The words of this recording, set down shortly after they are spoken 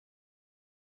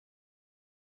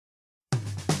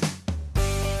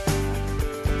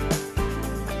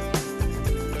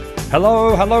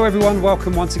Hello everyone.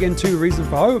 Welcome once again to Reason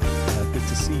for Hope. Good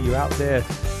to see you out there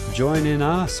joining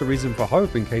us. A Reason for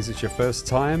Hope, in case it's your first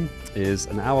time, is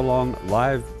an hour-long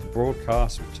live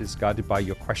broadcast which is guided by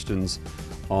your questions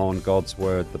on God's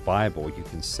Word, the Bible. You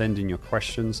can send in your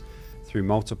questions through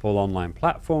multiple online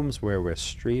platforms where we're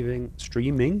streaming.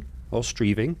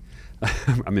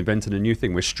 I'm inventing a new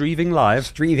thing. We're streaming live.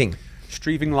 Streaming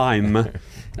lime.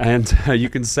 And you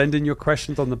can send in your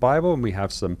questions on the Bible, and we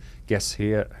have some guests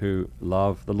here who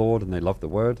love the Lord and they love the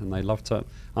Word, and they love to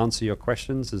answer your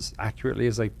questions as accurately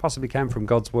as they possibly can from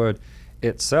God's Word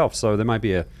itself. So there might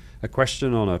be a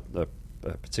question on a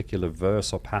particular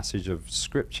verse or passage of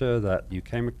Scripture that you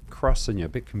came across and you're a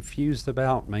bit confused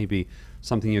about, maybe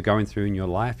something you're going through in your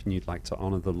life and you'd like to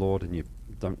honor the Lord and you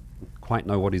don't quite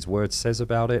know what His Word says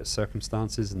about it,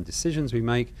 circumstances and decisions we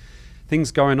make,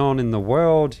 things going on in the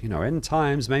world, end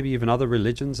times, maybe even other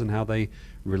religions and how they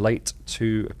relate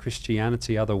to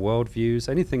Christianity, other worldviews,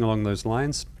 anything along those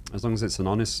lines. As long as it's an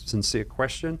honest, sincere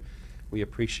question, we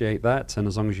appreciate that. And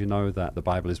as long as you know that the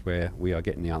Bible is where we are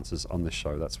getting the answers on this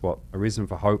show. That's what A Reason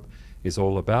for Hope is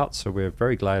all about. So we're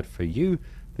very glad for you,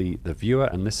 the viewer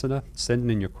and listener, sending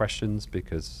in your questions,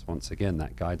 because once again,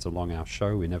 that guides along our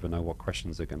show. We never know what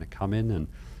questions are going to come in, and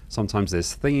sometimes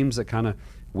there's themes that kind of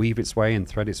weave its way and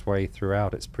thread its way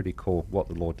throughout. It's pretty cool what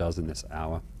the Lord does in this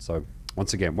hour. So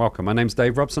once again, welcome. My name's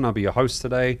Dave Robson. I'll be your host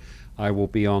today. I will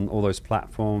be on all those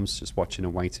platforms, just watching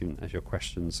and waiting as your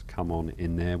questions come on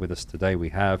in there. With us today, we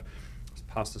have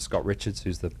Pastor Scott Richards,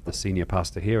 who's the senior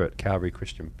pastor here at Calvary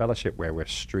Christian Fellowship, where we're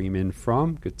streaming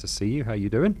from. Good to see you. How you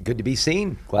doing? Good to be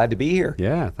seen. Glad to be here.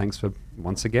 Yeah, thanks for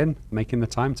once again making the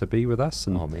time to be with us.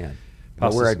 And oh man,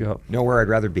 Pastor nowhere I'd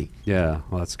rather be. Yeah,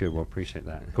 well, that's good. Well, appreciate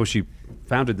that. Of course, you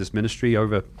founded this ministry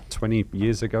over 20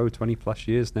 years ago, 20 plus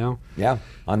years now. Yeah,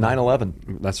 on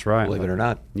 9/11. That's right. Believe it or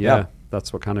not. Yeah,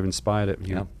 that's what kind of inspired it.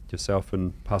 Yourself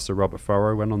and Pastor Robert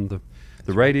Furrow went on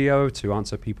the radio to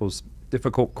answer people's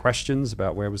difficult questions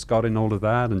about where was God in all of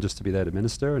that, and just to be there to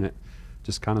minister, and it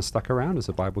just kind of stuck around as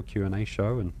a Bible Q&A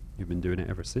show, and you've been doing it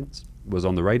ever since. It was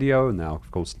on the radio, and now,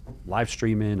 of course, live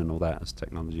streaming and all that as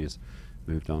technology has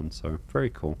moved on. So very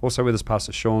cool. Also with us,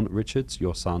 Pastor Sean Richards,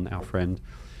 your son, our friend,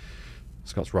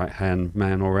 Scott's right-hand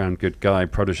man, all-around good guy,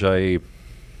 protege,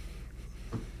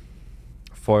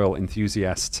 foil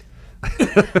enthusiast.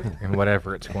 And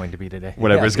whatever it's going to be today.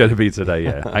 Whatever it's going to be today,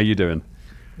 yeah. How you doing?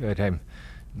 Good.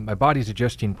 My body's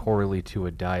adjusting poorly to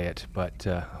a diet, but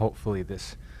hopefully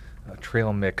this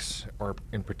trail mix, or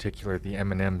in particular the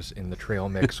M&Ms in the trail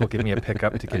mix, will give me a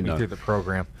pickup to get me through the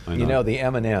program. The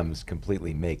M&Ms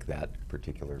completely make that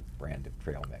particular brand of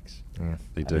trail mix. Yeah.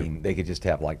 They do. I mean, they could just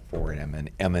have like 4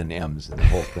 M&Ms in the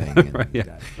whole thing. And right,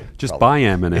 yeah. Just buy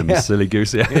M&Ms, silly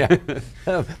goose. Yeah.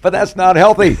 But that's not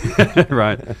healthy.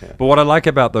 Right. But what I like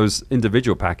about those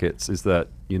individual packets is that,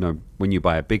 when you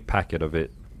buy a big packet of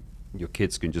it, your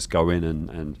kids can just go in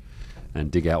and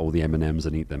dig out all the M&Ms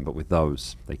and eat them. But with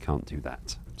those, they can't do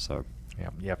that. So yeah,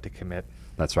 you have to commit.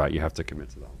 That's right. You have to commit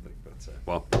to the whole thing.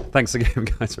 But thanks again,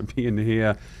 guys, for being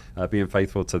here, being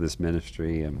faithful to this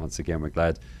ministry. And once again, we're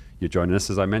glad you're joining us.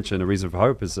 As I mentioned, A Reason for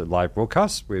Hope is a live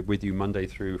broadcast. We're with you Monday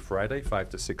through Friday, 5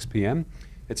 to 6 p.m.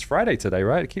 It's Friday today,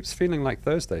 right? It keeps feeling like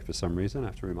Thursday for some reason. I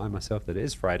have to remind myself that it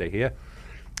is Friday here,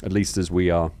 at least as we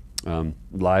are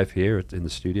live here in the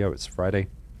studio. It's Friday.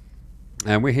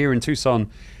 And we're here in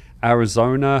Tucson,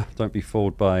 Arizona. Don't be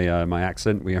fooled by my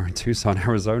accent. We are in Tucson,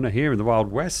 Arizona, here in the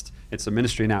Wild West. It's a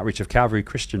ministry and outreach of Calvary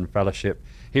Christian Fellowship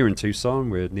here in Tucson.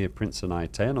 We're near Prince and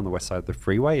I-10 on the west side of the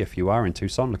freeway. If you are in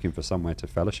Tucson looking for somewhere to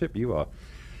fellowship, you are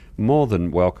more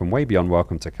than welcome, way beyond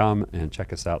welcome, to come and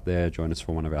check us out there. Join us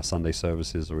for one of our Sunday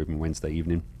services or even Wednesday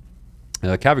evening.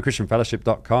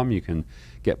 CalvaryChristianFellowship.com. You can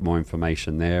get more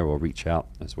information there or reach out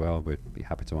as well. We'd be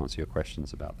happy to answer your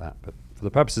questions about that. But for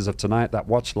the purposes of tonight, that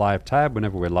Watch Live tab,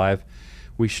 whenever we're live,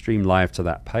 we stream live to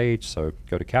that page. So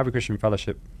go to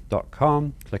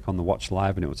CalvaryChristianFellowship.com, click on the Watch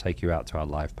Live, and it will take you out to our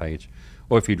live page.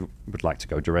 Or if you would like to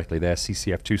go directly there,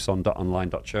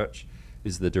 ccftucson.online.church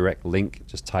is the direct link.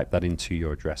 Just type that into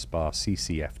your address bar,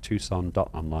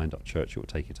 ccftucson.online.church. It will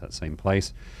take you to that same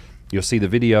place. You'll see the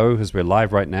video as we're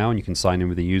live right now, and you can sign in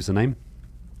with a username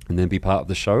and then be part of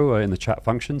the show in the chat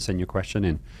function. Send your question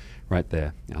in right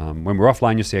there. When we're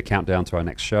offline, you'll see a countdown to our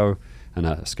next show and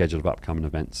a schedule of upcoming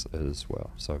events as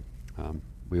well. So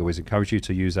we always encourage you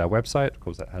to use our website. Of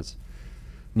course, that has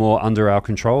more under our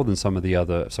control than some of the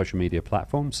other social media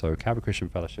platforms. So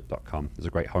CalvaryChristianFellowship.com is a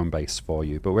great home base for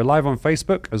you. But we're live on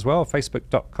Facebook as well,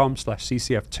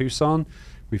 facebook.com/CCFTucson.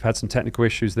 We've had some technical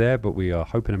issues there, but we are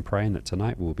hoping and praying that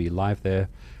tonight we'll be live there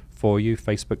for you,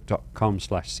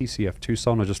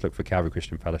 facebook.com/CCFTucson, or just look for Calvary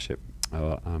Christian Fellowship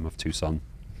of Tucson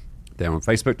there on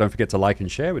Facebook. Don't forget to like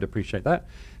and share. We'd appreciate that.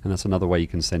 And that's another way you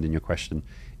can send in your question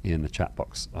in the chat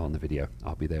box on the video.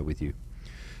 I'll be there with you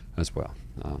as well.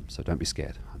 So don't be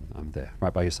scared. I'm there,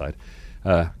 right by your side.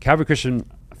 Calvary Christian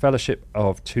Fellowship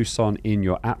of Tucson in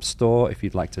your app store. If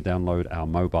you'd like to download our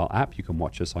mobile app, you can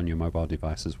watch us on your mobile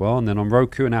device as well. And then on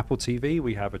Roku and Apple TV,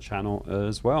 we have a channel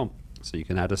as well. So you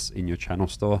can add us in your channel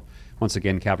store. Once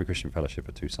again, Calvary Christian Fellowship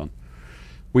of Tucson.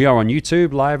 We are on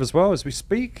YouTube live as well as we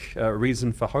speak.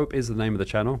 Reason for Hope is the name of the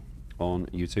channel on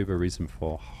YouTube, A Reason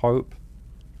for Hope.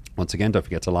 Once again, don't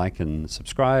forget to like and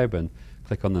subscribe and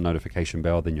click on the notification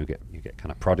bell. Then you get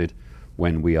kind of prodded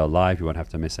when we are live. You won't have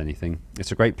to miss anything.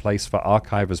 It's a great place for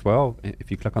archive as well.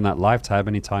 If you click on that live tab,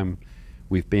 anytime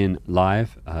we've been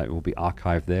live, it will be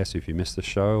archived there. So if you missed the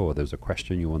show or there's a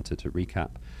question you wanted to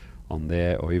recap on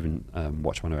there, or even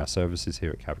watch one of our services here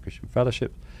at Calvary Christian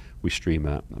Fellowship, we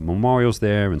stream memorials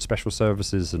there and special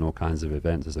services and all kinds of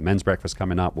events. There's a men's breakfast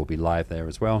coming up. We'll be live there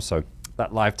as well. So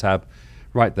that live tab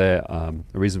right there, A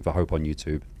Reason for Hope on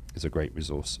YouTube, is a great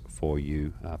resource for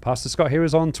you. Pastor Scott here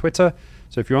is on Twitter.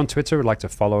 So if you're on Twitter, would like to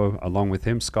follow along with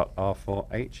him, Scott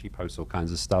ARFH. He posts all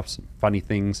kinds of stuff, some funny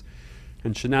things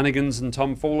and shenanigans and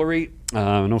tomfoolery,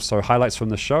 and also highlights from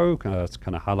the show, kind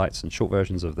of highlights and short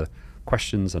versions of the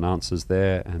questions and answers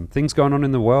there, and things going on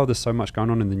in the world. There's so much going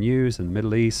on in the news and the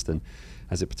Middle East, and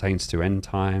as it pertains to end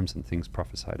times and things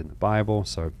prophesied in the Bible.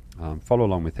 So follow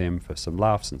along with him for some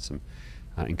laughs and some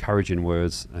encouraging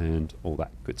words and all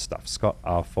that good stuff. Scott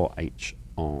R4H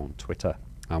on Twitter.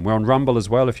 We're on Rumble as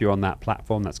well if you're on that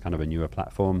platform. That's kind of a newer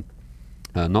platform.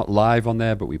 Not live on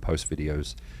there, but we post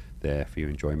videos there for your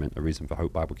enjoyment. A Reason for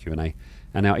Hope Bible Q&A.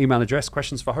 And our email address,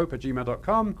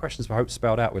 questionsforhope@gmail.com. Questions for Hope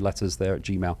spelled out with letters there at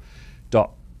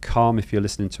gmail.com. If you're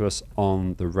listening to us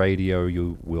on the radio,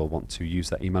 you will want to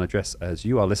use that email address as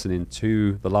you are listening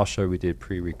to the last show we did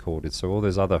pre-recorded. So all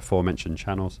those other aforementioned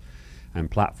channels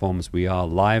and platforms, we are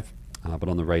live, but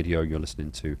on the radio you're listening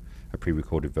to a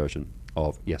pre-recorded version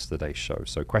of yesterday's show.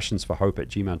 So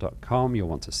questionsforhope@gmail.com. You'll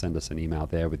want to send us an email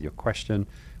there with your question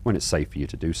when it's safe for you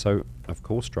to do so. Of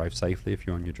course, drive safely if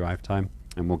you're on your drive time,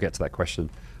 and we'll get to that question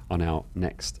on our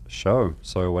next show.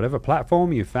 So whatever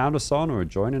platform you found us on or are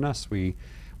joining us, we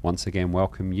once again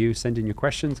welcome you. Send in your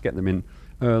questions, get them in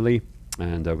early,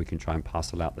 and we can try and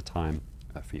parcel out the time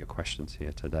for your questions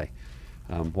here today.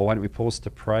 Well, why don't we pause to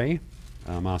pray?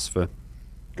 Ask for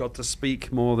God to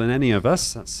speak more than any of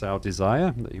us. That's our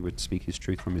desire, that he would speak his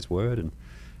truth from his word. And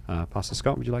Pastor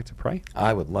Scott, would you like to pray?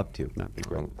 I would love to. That'd be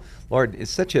great. Lord,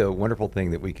 it's such a wonderful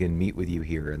thing that we can meet with you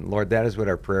here. And Lord, that is what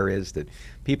our prayer is, that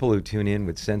people who tune in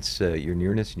would sense your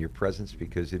nearness and your presence,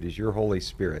 because it is your Holy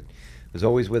Spirit who's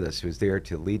always with us, who's there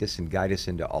to lead us and guide us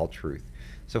into all truth.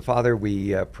 So Father,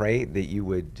 we pray that you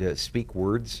would speak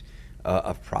words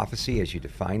of prophecy as you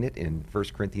define it in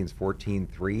 1 Corinthians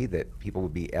 14:3, that people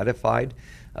would be edified,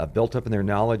 built up in their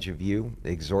knowledge of you,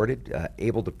 exhorted,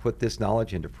 able to put this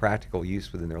knowledge into practical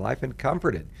use within their life, and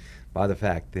comforted by the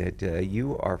fact that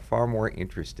you are far more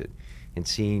interested in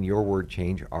seeing your word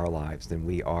change our lives than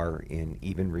we are in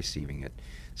even receiving it.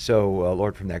 So,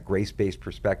 Lord, from that grace-based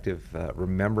perspective,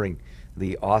 remembering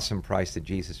the awesome price that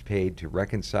Jesus paid to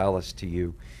reconcile us to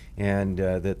you, and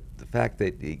that the fact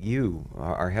that you,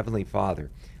 our Heavenly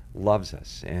Father, loves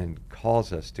us and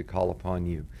calls us to call upon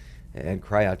you and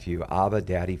cry out to you, Abba,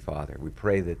 Daddy, Father. We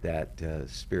pray that that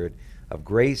spirit of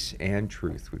grace and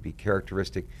truth would be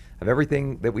characteristic of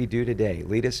everything that we do today.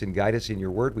 Lead us and guide us in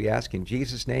your word, we ask in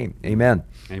Jesus' name. Amen.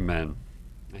 Amen.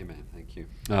 Amen. Thank you.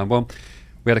 Well,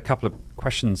 we had a couple of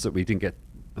questions that we didn't get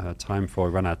time for.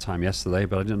 We ran out of time yesterday,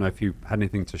 but I didn't know if you had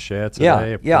anything to share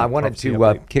today. Yeah. I wanted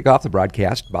to kick off the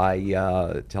broadcast by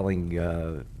telling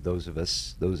those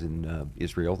in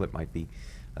Israel that might be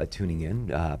tuning in,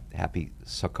 happy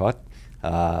Sukkot.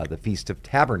 The Feast of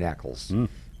Tabernacles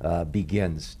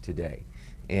begins today.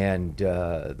 And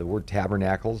the word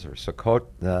tabernacles, or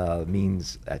Sukkot,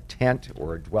 means a tent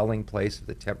or a dwelling place of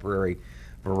the temporary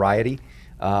variety.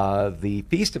 The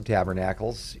Feast of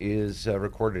Tabernacles is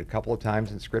recorded a couple of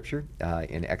times in Scripture,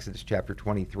 in Exodus chapter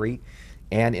 23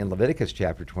 and in Leviticus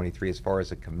chapter 23 as far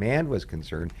as a command was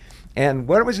concerned. And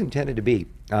what it was intended to be,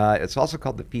 it's also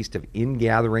called the Feast of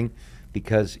Ingathering,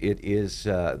 because it is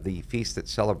the feast that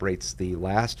celebrates the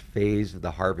last phase of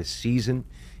the harvest season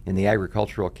in the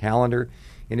agricultural calendar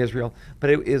in Israel. But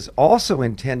it is also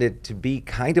intended to be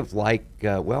kind of like,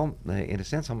 in a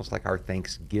sense, almost like our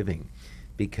Thanksgiving,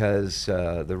 because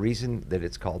the reason that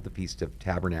it's called the Feast of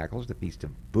Tabernacles, the Feast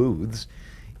of Booths,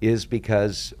 is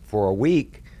because for a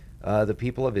week, the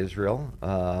people of Israel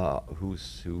who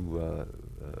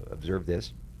observe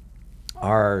this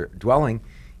are dwelling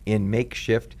in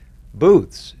makeshift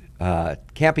booths,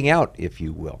 camping out, if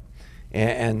you will.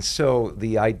 And so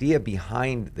the idea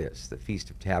behind this, the Feast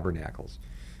of Tabernacles,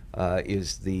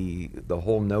 is the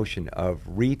whole notion of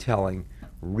retelling,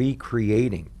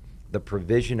 recreating the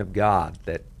provision of God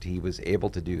that he was able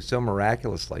to do so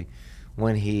miraculously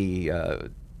when he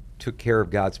took care of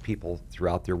God's people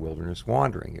throughout their wilderness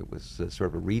wandering. It was sort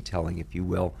of a retelling, if you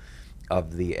will,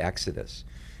 of the Exodus.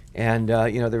 And,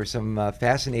 there were some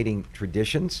fascinating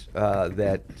traditions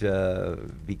that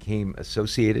became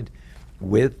associated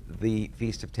with the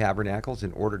Feast of Tabernacles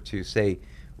in order to, say,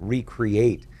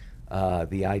 recreate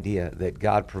the idea that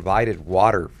God provided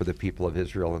water for the people of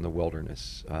Israel in the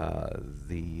wilderness.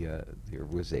 There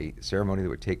was a ceremony that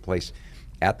would take place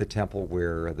at the temple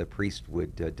where the priest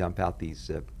would dump out these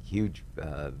huge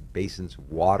basins of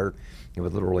water. It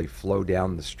would literally flow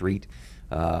down the street,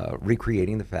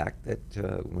 recreating the fact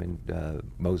that when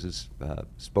Moses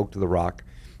spoke to the rock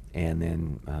and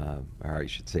then, or I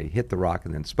should say, hit the rock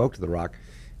and then spoke to the rock,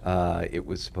 it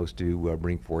was supposed to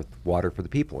bring forth water for the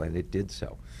people, and it did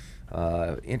so.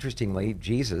 Interestingly,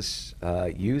 Jesus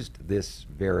used this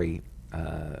very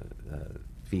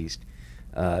feast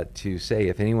to say,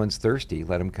 if anyone's thirsty,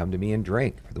 let him come to me and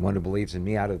drink. For the one who believes in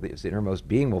me, out of his innermost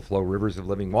being will flow rivers of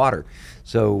living water.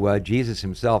 So Jesus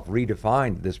himself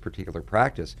redefined this particular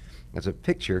practice as a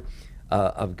picture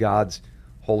of God's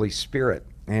Holy Spirit.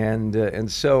 And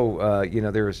so,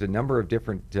 there's a number of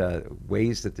different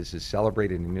ways that this is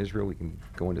celebrated in Israel. We can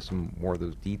go into some more of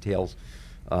those details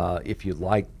if you'd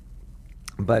like.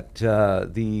 But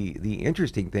the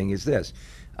interesting thing is this.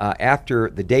 After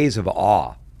the days of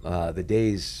awe, the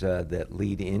days that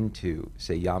lead into,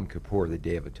 say, Yom Kippur, the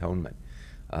Day of Atonement,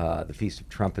 the Feast of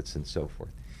Trumpets, and so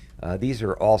forth, these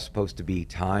are all supposed to be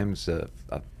times of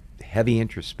heavy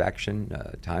introspection,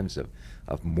 times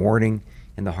of mourning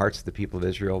in the hearts of the people of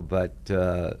Israel. But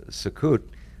Sukkot,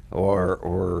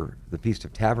 or the Feast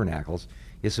of Tabernacles,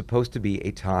 is supposed to be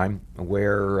a time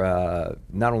where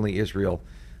not only Israel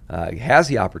has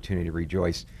the opportunity to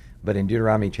rejoice, but in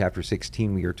Deuteronomy chapter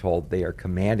 16, we are told they are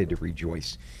commanded to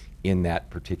rejoice in that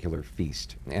particular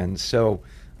feast. And so,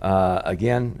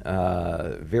 again,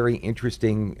 very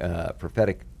interesting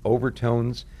prophetic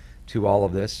overtones to all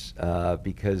of this,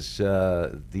 because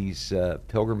these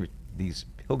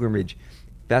pilgrimage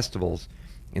festivals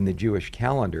in the Jewish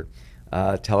calendar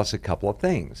tell us a couple of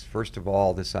things. First of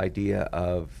all, this idea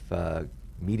of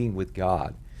meeting with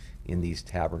God in these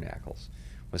tabernacles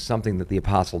was something that the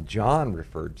Apostle John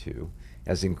referred to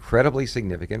as incredibly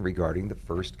significant regarding the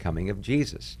first coming of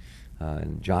Jesus.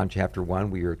 In John chapter 1,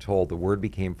 we are told the Word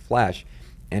became flesh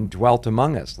and dwelt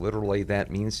among us. Literally, that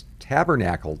means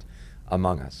tabernacled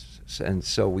among us. And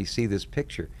so we see this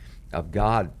picture of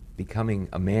God becoming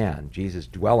a man, Jesus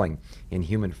dwelling in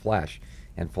human flesh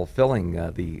and fulfilling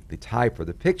the type or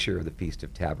the picture of the Feast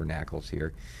of Tabernacles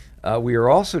here. We are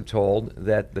also told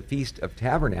that the Feast of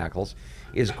Tabernacles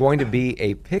is going to be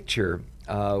a picture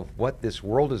of what this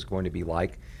world is going to be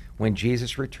like when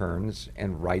Jesus returns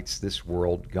and rights this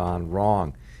world gone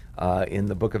wrong. In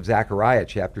the book of Zechariah,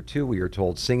 chapter 2, we are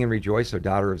told, "Sing and rejoice, O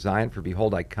daughter of Zion, for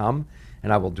behold, I come,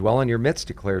 and I will dwell in your midst,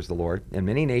 declares the Lord. And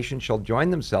many nations shall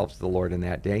join themselves to the Lord in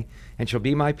that day, and shall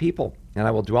be my people. And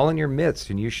I will dwell in your midst,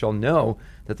 and you shall know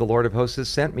that the Lord of hosts has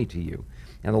sent me to you.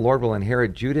 And the Lord will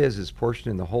inherit Judah as his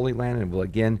portion in the Holy Land, and will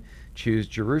again choose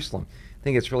Jerusalem." I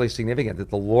think it's really significant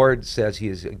that the Lord says he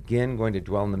is again going to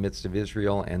dwell in the midst of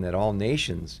Israel, and that all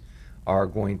nations are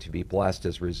going to be blessed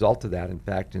as a result of that. In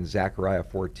fact, in Zechariah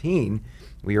 14,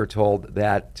 we are told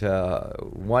that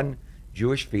one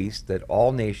Jewish feast that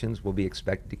all nations will be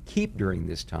expected to keep during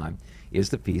this time is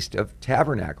the Feast of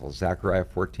Tabernacles. Zechariah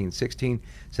 14:16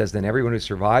 says, "Then everyone who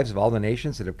survives of all the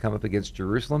nations that have come up against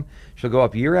Jerusalem shall go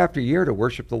up year after year to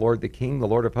worship the Lord the King, the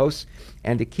Lord of hosts,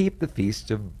 and to keep the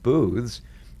Feast of Booths,"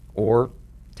 or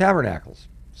tabernacles.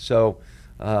 So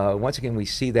once again, we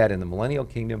see that in the millennial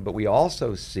kingdom, but we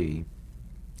also see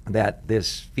that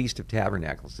this Feast of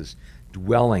Tabernacles, this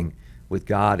dwelling with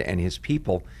God and his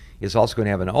people, is also going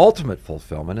to have an ultimate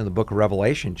fulfillment in the book of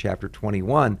Revelation, chapter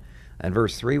 21, and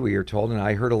verse 3, we are told, "And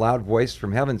I heard a loud voice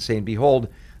from heaven saying, Behold,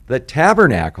 the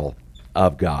tabernacle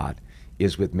of God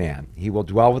is with man. He will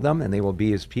dwell with them, and they will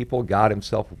be his people. God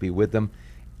himself will be with them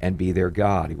and be their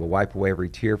God. He will wipe away every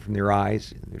tear from their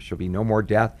eyes. There shall be no more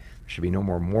death. There shall be no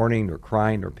more mourning, nor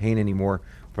crying, nor pain anymore,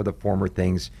 for the former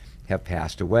things have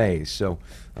passed away." So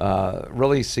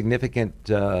really significant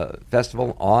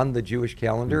festival on the Jewish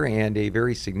calendar, and a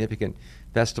very significant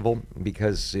festival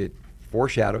because it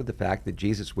foreshadowed the fact that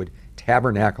Jesus would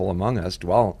tabernacle among us,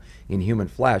 dwell in human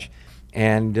flesh,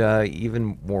 and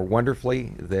even more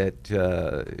wonderfully that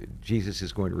Jesus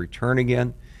is going to return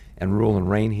again and rule and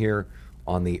reign here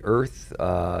on the earth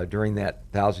during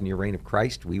that 1,000-year reign of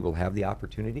Christ, we will have the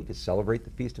opportunity to celebrate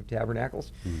the Feast of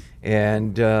Tabernacles.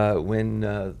 And when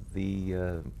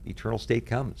the eternal state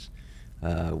comes,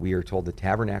 we are told the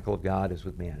tabernacle of God is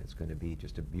with man. It's going to be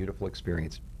just a beautiful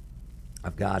experience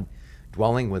of God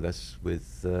dwelling with us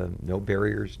with no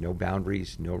barriers, no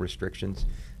boundaries, no restrictions.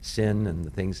 Sin and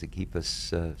the things that keep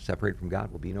us separated from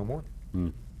God will be no more.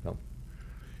 So,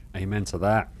 amen to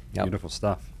that. Yep. Beautiful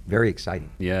stuff. Very exciting.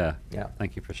 Yeah. Yeah.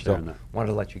 Thank you for sharing So, that. wanted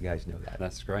to let you guys know that.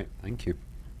 That's great. Thank you.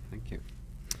 Thank you.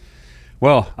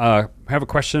 Well, I have a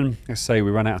question. I say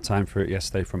we ran out of time for it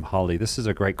yesterday from Holly. This is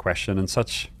a great question and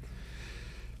such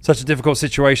a difficult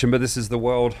situation, but this is the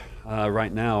world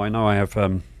right now. I know I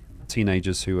have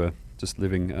teenagers who are just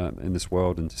living in this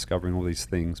world and discovering all these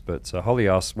things. But Holly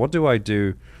asks, what do I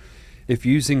do if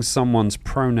using someone's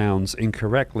pronouns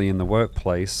incorrectly in the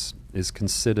workplace is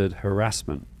considered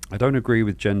harassment? I don't agree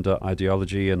with gender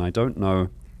ideology, and I don't know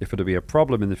if it'll be a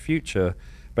problem in the future,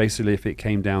 basically if it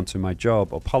came down to my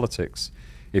job or politics,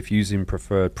 if using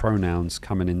preferred pronouns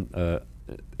coming in,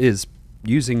 is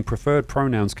using preferred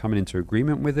pronouns coming into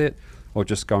agreement with it, or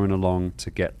just going along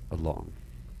to get along?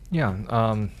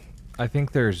 Yeah, I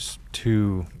think there's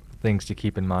two things to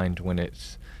keep in mind when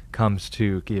it comes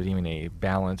to giving a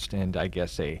balanced and, I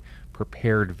guess, a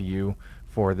prepared view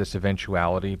for this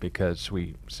eventuality, because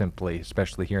we simply,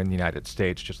 especially here in the United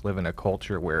States, just live in a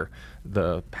culture where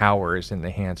the power is in the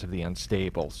hands of the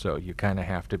unstable. So you kind of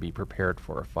have to be prepared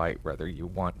for a fight, whether you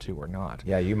want to or not.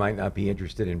 Yeah, you might not be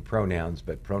interested in pronouns,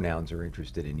 but pronouns are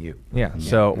interested in you. Yeah,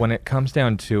 so when it comes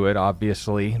down to it,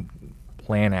 obviously,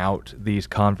 plan out these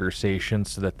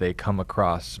conversations so that they come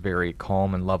across very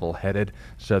calm and level-headed,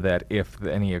 so that if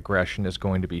any aggression is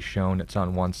going to be shown, it's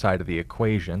on one side of the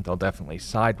equation. They'll definitely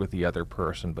side with the other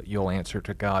person, but you'll answer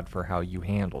to God for how you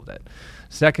handled it.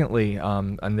 Secondly,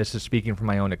 and this is speaking from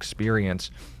my own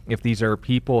experience, if these are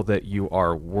people that you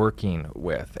are working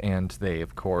with and they,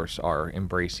 of course, are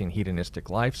embracing hedonistic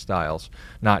lifestyles,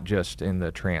 not just in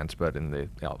the trans, but in the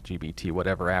LGBT,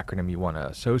 whatever acronym you want to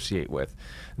associate with,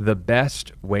 the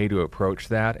best way to approach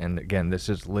that, and again, this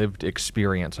is lived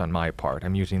experience on my part,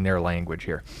 I'm using their language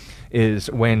here,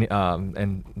 is when,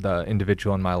 and the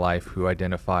individual in my life who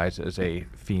identifies as a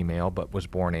female but was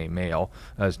born a male,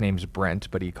 his name's Brent,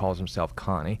 but he calls himself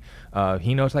Connie.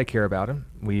 He knows I care about him.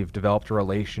 We've developed a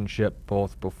relationship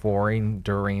both before,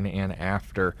 during, and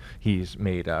after he's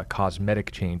made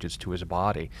cosmetic changes to his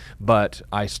body. But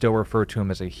I still refer to him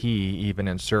as a he, even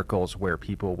in circles where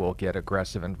people will get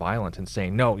aggressive and violent and say,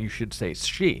 no, you should say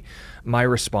she. My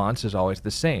response is always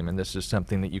the same, and this is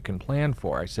something that you can plan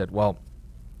for. I said, well,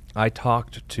 I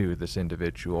talked to this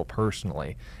individual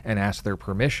personally and asked their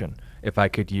permission if I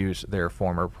could use their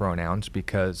former pronouns,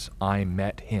 because I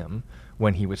met him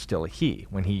when he was still a he,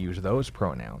 when he used those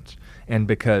pronouns. And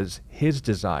because his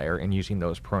desire in using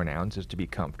those pronouns is to be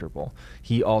comfortable,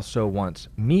 he also wants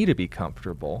me to be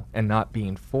comfortable and not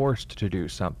being forced to do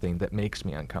something that makes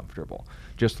me uncomfortable.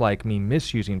 Just like me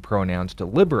misusing pronouns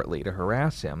deliberately to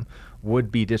harass him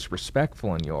would be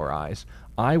disrespectful in your eyes,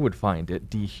 I would find it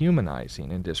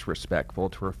dehumanizing and disrespectful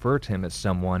to refer to him as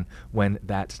someone when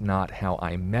that's not how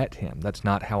I met him. That's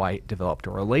not how I developed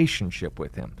a relationship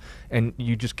with him. And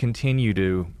you just continue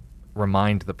to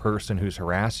remind the person who's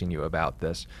harassing you about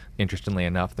this. Interestingly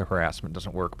enough, the harassment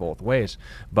doesn't work both ways.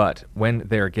 But when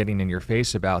they're getting in your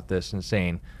face about this and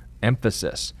saying,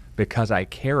 emphasis, because I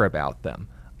care about them,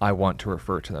 I want to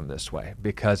refer to them this way.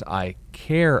 Because I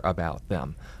care about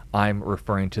them, I'm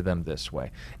referring to them this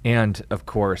way. And, of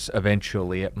course,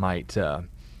 eventually it might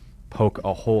poke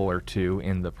a hole or two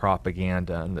in the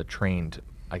propaganda and the trained,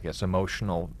 I guess,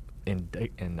 emotional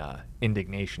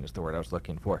indignation is the word I was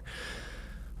looking for,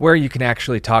 where you can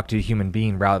actually talk to a human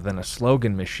being rather than a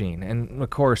slogan machine. And, of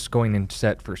course, going in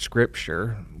set for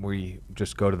Scripture, we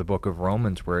just go to the book of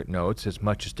Romans where it notes, as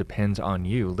much as depends on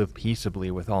you, live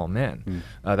peaceably with all men.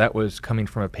 That was coming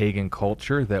from a pagan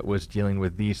culture that was dealing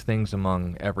with these things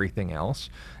among everything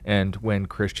else. And when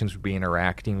Christians would be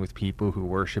interacting with people who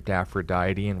worshipped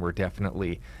Aphrodite and were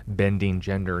definitely bending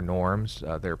gender norms,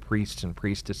 their priests and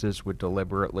priestesses would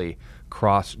deliberately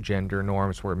cross gender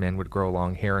norms where men would grow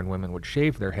long hair and women would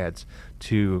shave their heads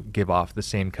to give off the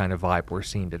same kind of vibe we're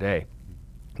seeing today.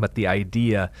 But the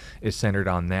idea is centered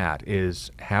on that,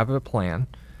 is have a plan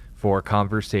for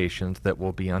conversations that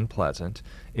will be unpleasant.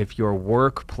 If your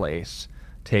workplace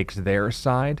takes their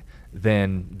side,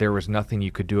 then there was nothing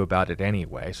you could do about it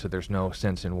anyway, so there's no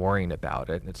sense in worrying about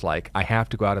it. It's like, I have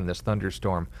to go out in this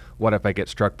thunderstorm. What if I get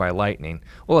struck by lightning?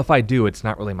 Well, if I do, it's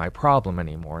not really my problem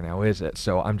anymore now, is it?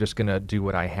 So I'm just going to do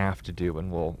what I have to do, and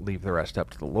we'll leave the rest up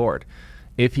to the Lord.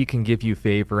 If he can give you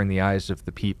favor in the eyes of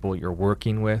the people you're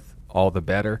working with, all the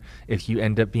better. If you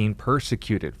end up being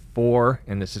persecuted for,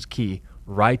 and this is key,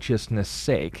 righteousness'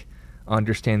 sake,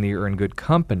 understand that you're in good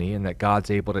company and that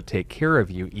God's able to take care of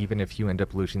you even if you end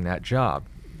up losing that job.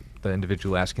 The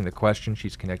individual asking the question,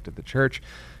 she's connected to the church.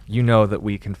 You know that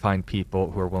we can find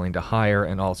people who are willing to hire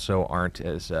and also aren't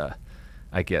as,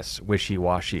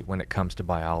 wishy-washy when it comes to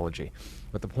biology.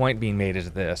 But the point being made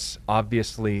is this.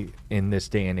 Obviously, in this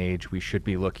day and age, we should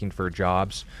be looking for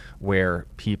jobs where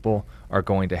people are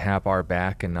going to have our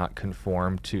back and not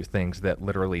conform to things that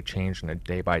literally change on a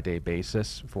day-by-day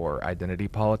basis for identity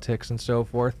politics and so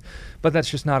forth. But that's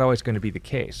just not always going to be the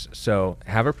case. So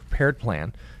have a prepared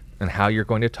plan and how you're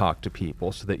going to talk to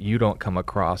people so that you don't come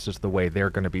across as the way they're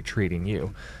going to be treating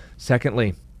you.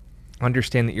 Secondly,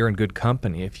 understand that you're in good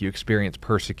company if you experience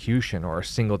persecution or are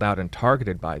singled out and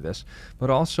targeted by this, but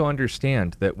also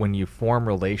understand that when you form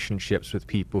relationships with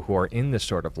people who are in this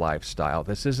sort of lifestyle,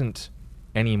 this isn't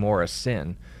any more a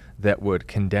sin that would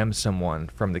condemn someone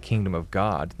from the kingdom of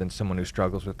God than someone who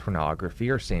struggles with pornography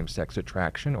or same-sex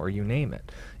attraction or you name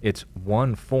it. It's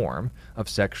one form of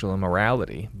sexual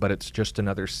immorality, but it's just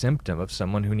another symptom of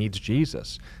someone who needs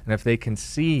Jesus. And if they can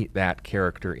see that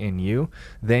character in you,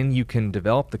 then you can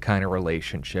develop the kind of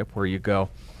relationship where you go,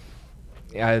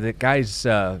 the guy's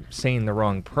saying the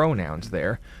wrong pronouns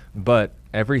there, but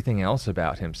everything else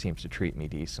about him seems to treat me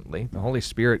decently. The Holy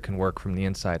Spirit can work from the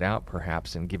inside out,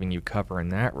 perhaps, in giving you cover in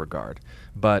that regard.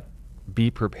 But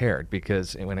be prepared,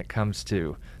 because when it comes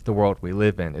to the world we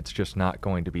live in, it's just not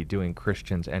going to be doing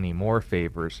Christians any more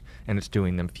favors, and it's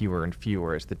doing them fewer and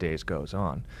fewer as the days goes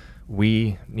on.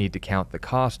 We need to count the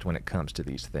cost when it comes to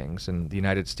these things, and the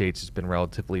United States has been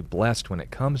relatively blessed when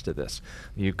it comes to this.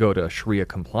 You go to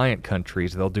Sharia-compliant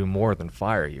countries, they'll do more than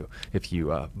fire you if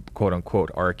you,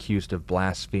 quote-unquote, are accused of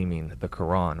blaspheming the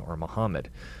Quran or Muhammad,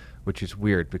 which is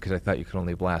weird because I thought you could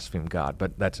only blaspheme God,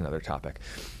 but that's another topic.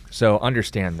 So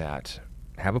understand that.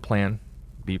 Have a plan,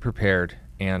 be prepared,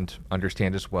 and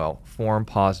understand as well, form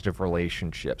positive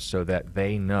relationships so that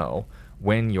they know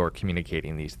when you're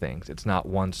communicating these things. It's not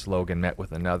one slogan met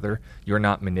with another. You're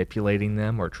not manipulating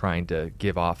them or trying to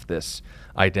give off this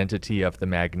identity of the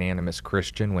magnanimous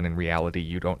Christian when in reality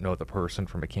you don't know the person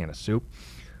from a can of soup.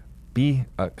 Be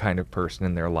a kind of person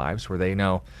in their lives where they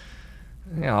know,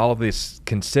 all of this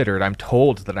considered, I'm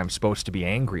told that I'm supposed to be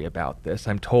angry about this.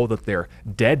 I'm told that they're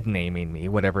dead naming me,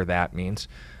 whatever that means.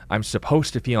 I'm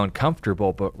supposed to feel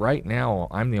uncomfortable, but right now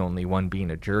I'm the only one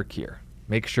being a jerk here.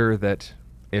 Make sure that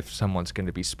if someone's going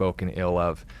to be spoken ill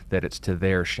of, that it's to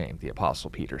their shame, the Apostle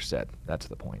Peter said. That's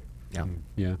the point. Yeah.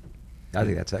 Yeah. I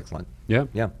think that's excellent. Yeah.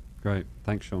 Yeah. Great.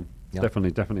 Thanks, Sean. Yeah.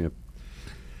 Definitely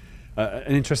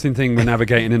an interesting thing we're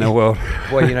navigating in our world.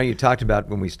 Well, you talked about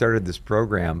when we started this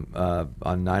program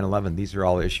on 9/11, these are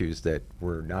all issues that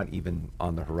were not even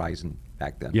on the horizon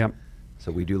back then. Yeah.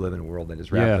 So we do live in a world that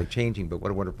is rapidly changing, but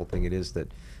what a wonderful thing it is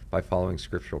that by following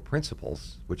scriptural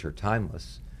principles, which are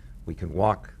timeless, we can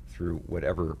walk through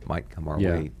whatever might come our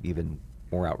way, even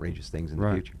more outrageous things in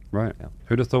the future. Right. Yeah.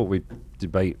 Who'd have thought we'd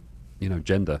debate,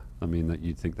 gender? I mean, that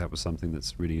you'd think that was something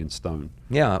that's really in stone.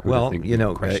 Yeah, Who'd have well, think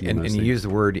and you use the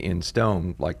word in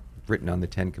stone, like written on the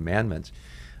Ten Commandments.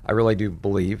 I really do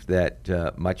believe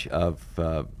that much of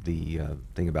the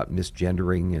thing about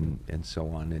misgendering and so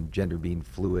on, and gender being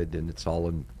fluid, and it's all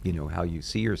in, how you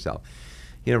see yourself,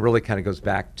 really kind of goes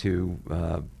back to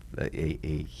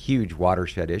a huge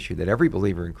watershed issue that every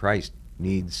believer in Christ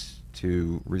needs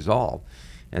to resolve,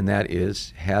 and that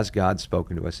is, has God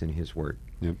spoken to us in His Word?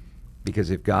 Yep.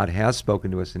 Because if God has spoken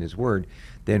to us in His Word,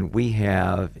 then we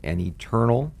have an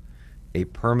eternal, a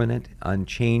permanent,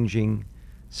 unchanging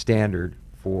standard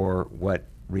for what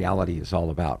reality is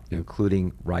all about,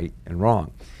 including right and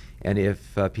wrong. And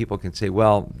if people can say,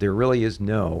 well, there really is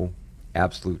no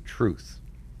absolute truth.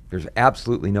 There's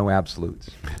absolutely no absolutes.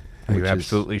 Are you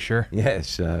absolutely sure?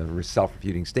 Yes, a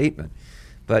self-refuting statement.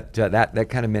 But that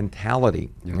kind of mentality,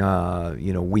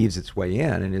 weaves its way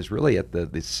in and is really at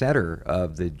the center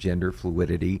of the gender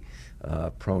fluidity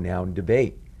pronoun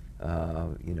debate.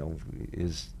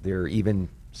 Is there even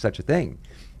such a thing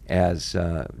as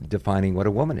defining what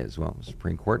a woman is? Well, the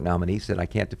Supreme Court nominee said, I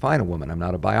can't define a woman. I'm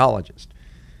not a biologist.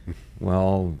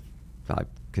 Well, I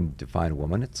can define a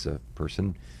woman. It's a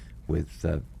person with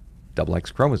double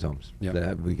X chromosomes.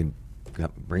 That we can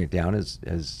bring it down as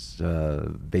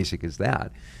basic as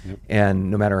that. Yep.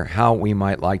 And no matter how we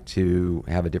might like to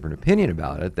have a different opinion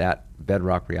about it, that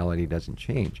bedrock reality doesn't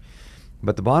change.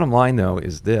 But the bottom line, though,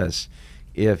 is this.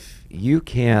 If you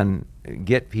can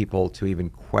get people to even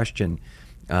question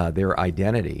their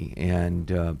identity, and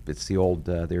it's the old,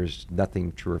 there's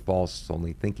nothing true or false,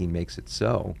 only thinking makes it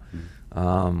so.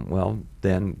 Well,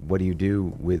 then what do you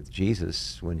do with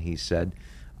Jesus when he said,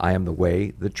 I am the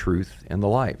way, the truth, and the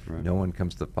life. Right. No one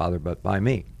comes to the Father but by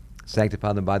me.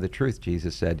 Sanctify them by the truth.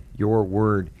 Jesus said, your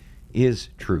word is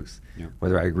truth, Yeah.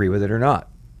 whether I agree with it or not.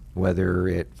 Whether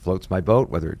it floats my boat,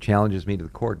 whether it challenges me to the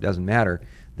court, doesn't matter.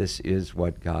 This is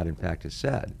what God, in fact, has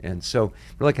said. And so it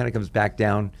really kind of comes back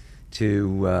down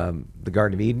to the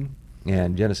Garden of Eden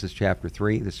and Genesis chapter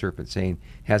 3, the serpent saying,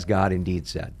 has God indeed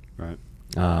said? Right.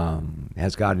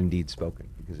 Has God indeed spoken?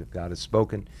 Because if God has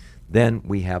spoken, then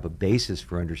we have a basis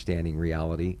for understanding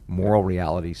reality, moral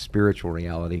reality, spiritual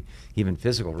reality, even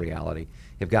physical reality.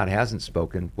 If God hasn't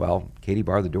spoken, well, Katie,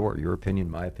 bar the door. Your opinion,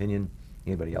 my opinion,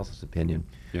 anybody else's opinion,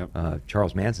 Yep.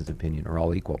 Charles Manson's opinion are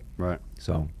all equal. Right.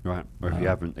 So, Right. Or if you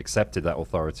haven't accepted that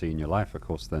authority in your life, of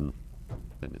course, then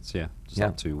it's just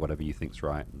up to whatever you think's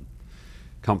right and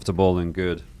comfortable and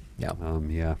good. yeah.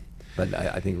 Yeah. But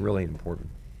I think really important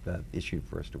issue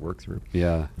for us to work through.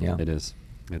 Yeah. Yeah. It is.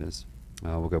 It is.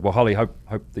 Well, good. Well, Holly, hope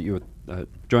that you were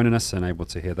joining us and able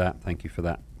to hear that. Thank you for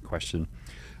that question.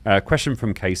 Question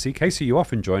from Casey. Casey, you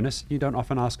often join us. You don't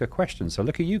often ask a question, so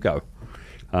look at you go.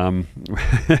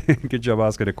 Good job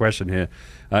asking a question here.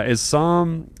 Is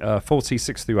Psalm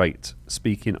 46 through 8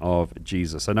 speaking of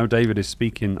Jesus? I know David is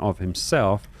speaking of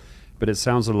himself, but it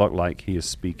sounds a lot like he is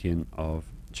speaking of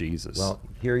Jesus. Well,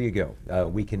 here you go.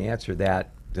 We can answer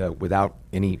that without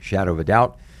any shadow of a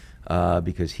doubt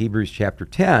because Hebrews chapter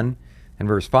 10 and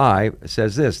verse 5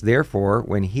 says this, therefore,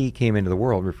 when he came into the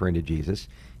world, referring to Jesus,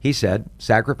 he said,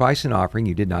 sacrifice and offering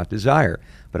you did not desire,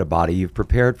 but a body you've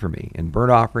prepared for me. And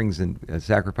burnt offerings and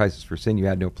sacrifices for sin you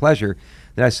had no pleasure.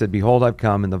 Then I said, behold, I've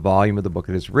come, in the volume of the book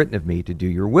it is written of me to do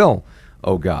your will,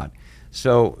 O God.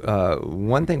 So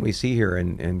one thing we see here,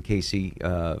 and Casey,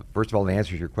 first of all, it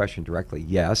answers your question directly.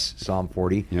 Yes, Psalm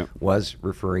 40 was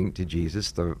referring to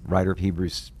Jesus. The writer of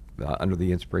Hebrews, under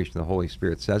the inspiration of the Holy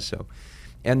Spirit, says so.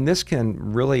 And this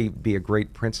can really be a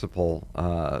great principle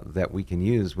that we can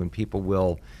use when people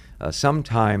will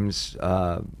sometimes,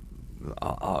 for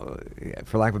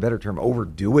lack of a better term,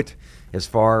 overdo it as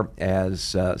far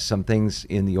as some things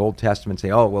in the Old Testament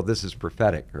say, oh, well, this is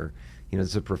prophetic, or, this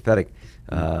is a prophetic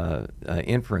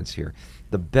inference here.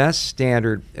 The best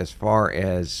standard as far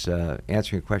as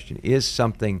answering a question is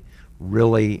something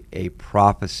really a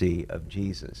prophecy of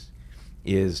Jesus,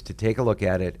 is to take a look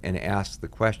at it and ask the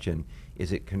question,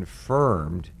 is it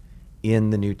confirmed in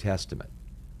the New Testament?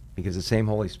 Because the same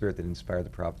Holy Spirit that inspired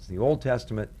the prophets in the Old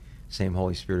Testament, same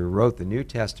Holy Spirit who wrote the New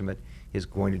Testament, is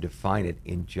going to define it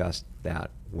in just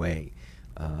that way.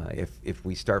 If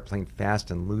we start playing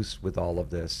fast and loose with all of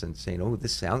this and saying, oh,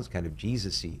 this sounds kind of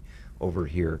Jesus-y over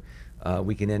here,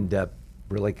 we can end up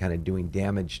really kind of doing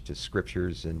damage to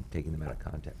scriptures and taking them out of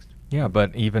context. Yeah,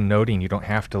 but even noting you don't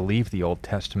have to leave the Old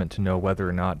Testament to know whether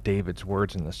or not David's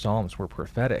words in the Psalms were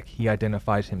prophetic. He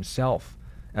identifies himself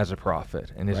as a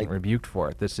prophet and isn't rebuked for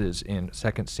it. This is in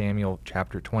 2 Samuel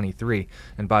chapter 23.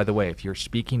 And by the way, if you're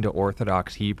speaking to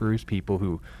Orthodox Hebrews, people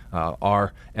who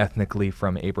are ethnically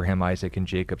from Abraham, Isaac, and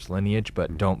Jacob's lineage,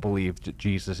 but don't believe that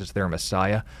Jesus is their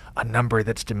Messiah, a number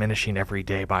that's diminishing every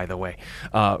day, by the way,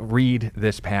 read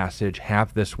this passage,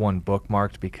 have this one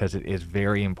bookmarked, because it is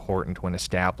very important when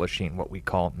establishing what we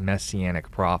call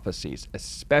messianic prophecies,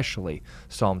 especially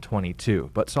Psalm 22,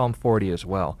 but Psalm 40 as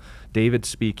well. David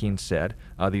speaking said,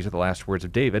 these are the last words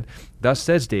of David, thus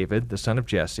says David, the son of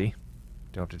Jesse,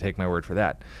 don't have to take my word for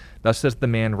that, thus says the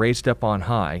man raised up on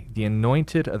high, the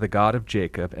anointed of the God of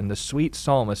Jacob, and the sweet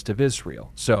psalmist of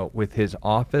Israel. So with his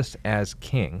office as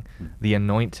king, the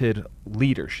anointed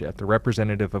leadership, the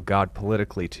representative of God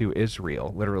politically to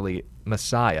Israel, literally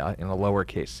Messiah in a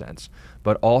lowercase sense,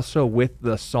 but also with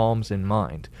the Psalms in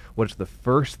mind, what is the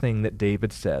first thing that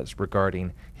David says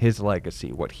regarding his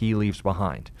legacy, what he leaves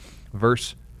behind?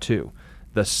 Verse 2,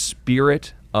 the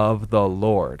Spirit of the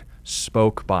Lord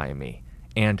spoke by me,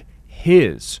 and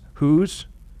his, whose?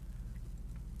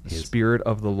 The Spirit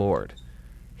of the Lord.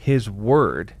 His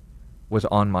word was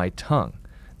on my tongue.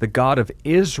 The God of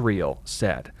Israel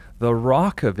said, the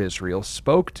Rock of Israel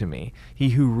spoke to me.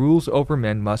 He who rules over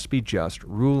men must be just,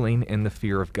 ruling in the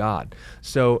fear of God.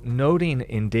 So noting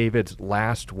in David's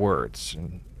last words,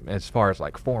 as far as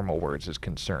like formal words is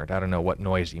concerned, I don't know what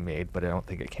noise he made, but I don't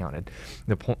think it counted.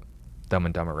 Dumb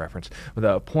and Dumber reference.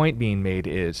 The point being made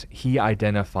is he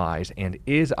identifies and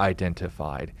is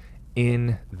identified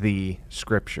in the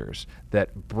scriptures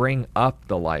that bring up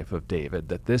the life of David,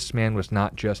 that this man was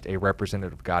not just a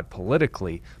representative of God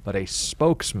politically, but a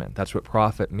spokesman. That's what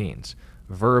prophet means,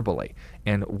 verbally.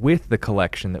 And with the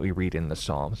collection that we read in the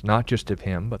Psalms, not just of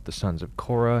him, but the sons of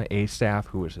Korah, Asaph,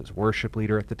 who was his worship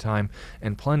leader at the time,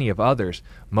 and plenty of others,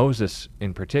 Moses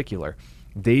in particular,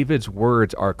 David's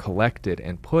words are collected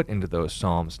and put into those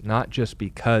psalms not just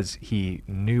because he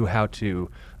knew how to,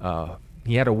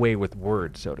 he had a way with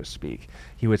words, so to speak.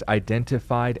 He was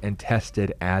identified and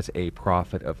tested as a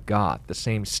prophet of God, the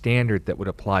same standard that would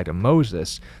apply to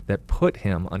Moses that put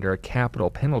him under a capital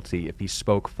penalty if he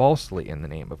spoke falsely in the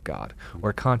name of God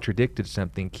or contradicted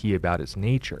something key about his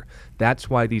nature. That's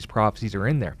why these prophecies are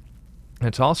in there.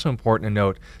 It's also important to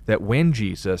note that when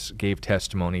Jesus gave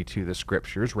testimony to the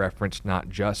Scriptures, referenced not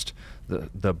just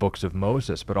the books of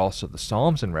Moses, but also the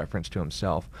Psalms in reference to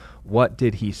himself, what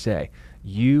did he say?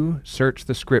 You search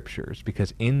the Scriptures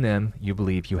because in them you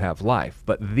believe you have life.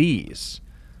 But these,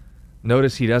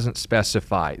 notice he doesn't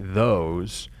specify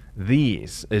those,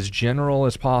 these, as general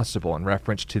as possible in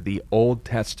reference to the Old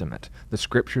Testament, the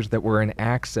Scriptures that were in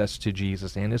access to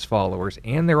Jesus and his followers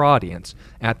and their audience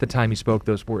at the time he spoke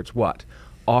those words. What?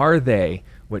 Are they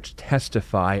which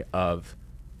testify of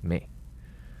me?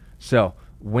 So,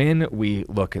 when we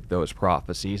look at those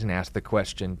prophecies and ask the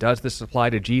question, does this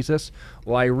apply to Jesus?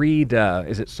 Well, I read,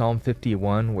 is it Psalm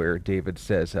 51 where David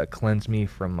says, cleanse me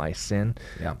from my sin?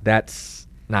 Yeah. That's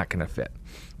not going to fit.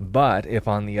 But if,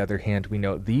 on the other hand, we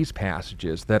note these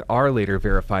passages that are later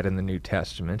verified in the New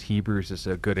Testament, Hebrews is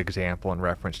a good example in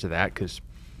reference to that because,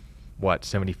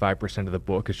 75% of the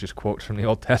book is just quotes from the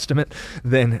Old Testament,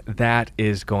 then that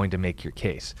is going to make your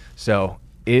case. So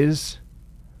is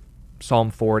Psalm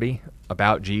 40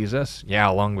 about Jesus?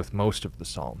 Yeah, along with most of the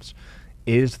Psalms.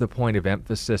 Is the point of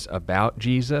emphasis about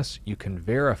Jesus? You can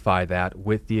verify that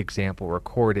with the example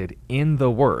recorded in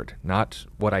the Word, not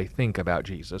what I think about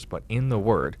Jesus, but in the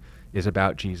Word is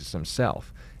about Jesus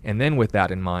himself. And then with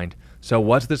that in mind, so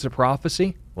was this a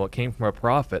prophecy? Well, it came from a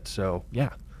prophet, so yeah.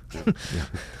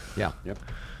 Yeah. Yep.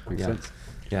 Makes Yeah. sense.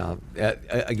 Yeah.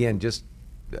 Again, just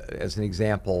as an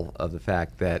example of the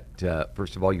fact that,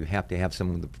 first of all, you have to have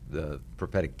someone with the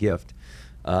prophetic gift.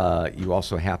 You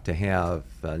also have to have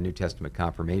New Testament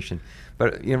confirmation.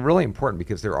 But really important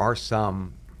because there are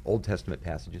some Old Testament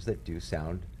passages that do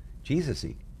sound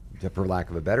Jesus-y, for lack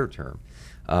of a better term.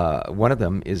 One of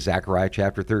them is Zechariah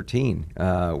chapter 13,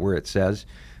 where it says,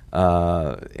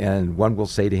 and one will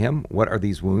say to him, what are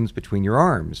these wounds between your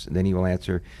arms? And then he will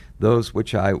answer, those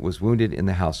which I was wounded in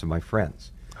the house of my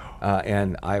friends.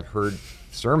 And I've heard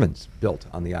sermons built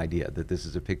on the idea that this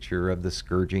is a picture of the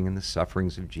scourging and the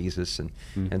sufferings of Jesus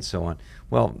and so on.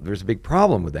 Well, there's a big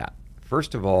problem with that.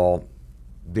 First of all,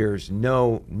 there's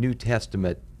no New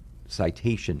Testament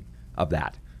citation of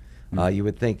that. You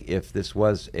would think if this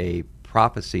was a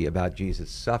prophecy about Jesus'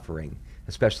 suffering,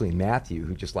 especially in Matthew,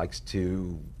 who just likes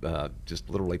to just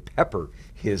literally pepper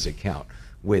his account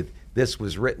with, this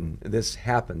was written, this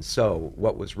happened, so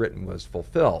what was written was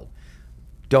fulfilled.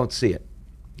 Don't see it.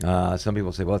 Some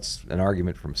people say, well, it's an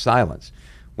argument from silence.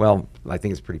 Well, I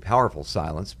think it's pretty powerful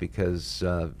silence because,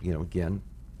 again,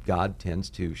 God tends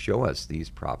to show us these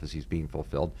prophecies being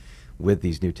fulfilled with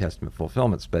these New Testament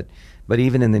fulfillments. But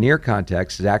even in the near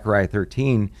context, Zechariah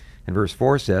 13 and verse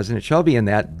 4 says, and it shall be in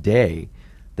that day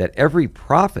that every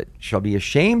prophet shall be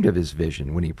ashamed of his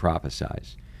vision when he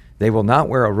prophesies. They will not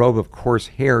wear a robe of coarse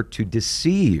hair to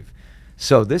deceive.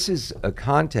 So this is a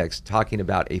context talking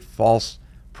about a false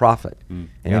prophet, an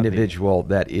individual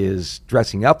that is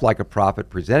dressing up like a prophet,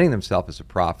 presenting themselves as a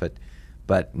prophet,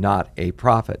 but not a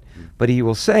prophet. But he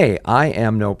will say, I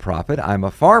am no prophet, I'm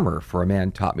a farmer, for a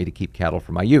man taught me to keep cattle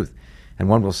from my youth. And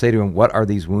one will say to him, what are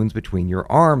these wounds between your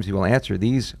arms? He will answer,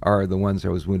 these are the ones I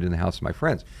was wounded in the house of my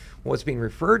friends. What's being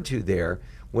referred to there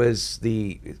was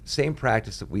the same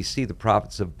practice that we see the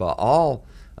prophets of Baal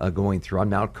going through on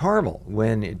Mount Carmel,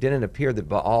 when it didn't appear that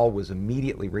Baal was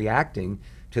immediately reacting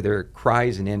to their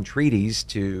cries and entreaties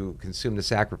to consume the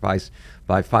sacrifice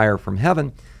by fire from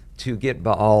heaven. To get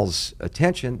Baal's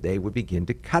attention, they would begin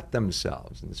to cut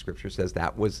themselves. And the scripture says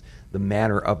that was the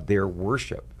manner of their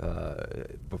worship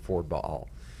before Baal.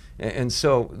 And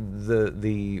so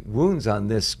the wounds on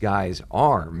this guy's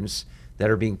arms that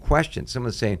are being questioned,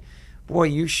 someone's saying, boy,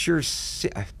 you sure,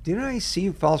 didn't I see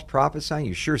you false prophesying?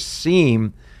 You sure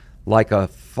seem like a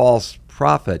false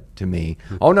prophet to me.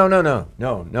 Oh, no,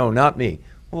 not me.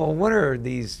 Well, what are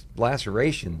these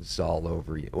lacerations all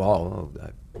over you? Well,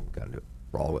 I've got to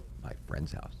brawl at my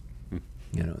friend's house.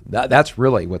 That's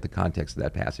really what the context of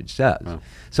that passage says. Oh.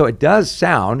 So it does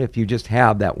sound, if you just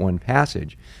have that one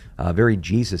passage, very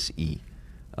Jesus-y.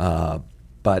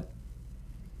 But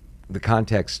the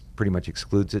context pretty much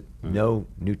excludes it. No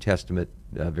New Testament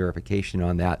verification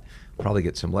on that. Probably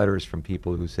get some letters from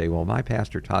people who say, well, my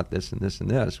pastor taught this and this and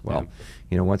this. Well,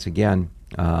 once again,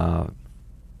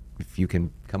 if you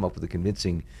can come up with a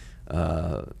convincing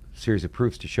series of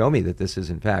proofs to show me that this is,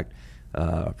 in fact,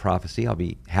 prophecy, I'll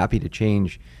be happy to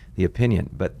change the opinion.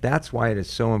 But that's why it is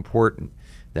so important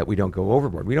that we don't go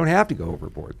overboard. We don't have to go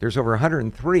overboard. There's over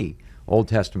 103 Old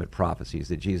Testament prophecies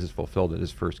that Jesus fulfilled at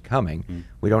his first coming.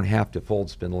 We don't have to fold,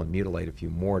 spindle, and mutilate a few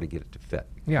more to get it to fit.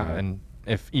 Yeah, and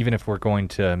even if we're going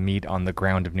to meet on the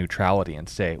ground of neutrality and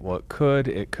say, well, it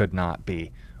could not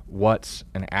be, what's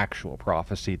an actual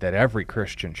prophecy that every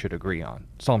Christian should agree on?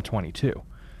 Psalm 22.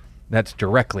 That's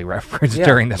directly referenced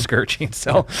during the scourging.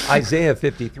 So Isaiah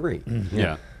 53.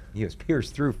 Yeah. He was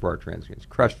pierced through for our transgressions,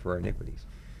 crushed for our iniquities.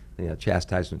 The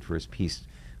chastisement for his peace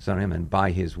is on him, and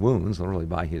by his wounds, literally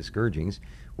by his scourgings,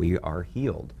 we are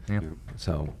healed. Yeah.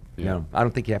 So, I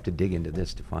don't think you have to dig into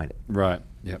this to find it. Right.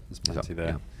 Yep. There's plenty there.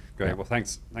 Yeah. Great. Yeah. Well,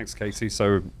 thanks, Casey.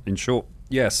 So, in short,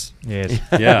 yes. yes.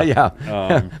 Yeah.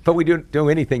 Yeah. But we don't do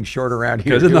anything short around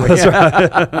here. No, Do we? that's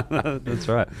right. That's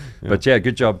right. But yeah,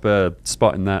 good job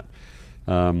spotting that.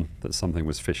 That something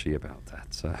was fishy about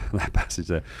that passage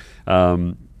there.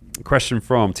 Question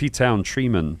from T-Town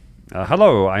Treeman.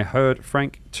 Hello, I heard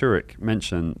Frank Turek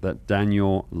mention that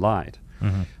Daniel lied.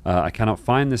 I cannot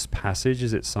find this passage.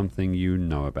 Is it something you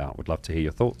know about? Would love to hear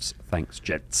your thoughts. Thanks,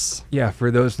 gents. Yeah, for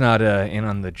those not in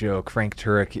on the joke, Frank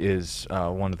Turek is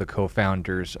one of the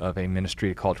co-founders of a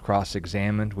ministry called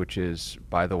Cross-Examined, which is,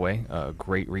 by the way, a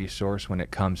great resource when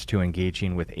it comes to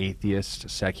engaging with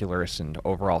atheists, secularists, and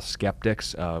overall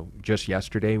skeptics. Just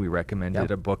yesterday, we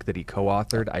recommended a book that he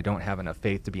co-authored, I Don't Have Enough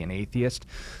Faith to Be an Atheist.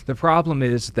 The problem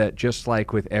is that just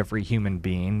like with every human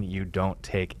being, you don't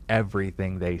take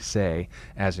everything they say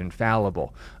as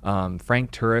infallible.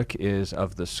 Frank Turek is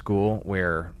of the school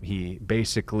where he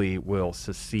basically will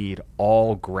secede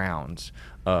all grounds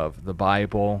of the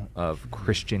Bible, of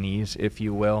Christianese, if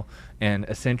you will, and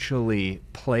essentially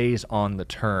plays on the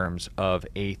terms of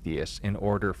atheists in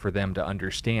order for them to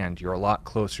understand you're a lot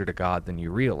closer to God than you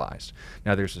realize.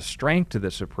 Now, there's a strength to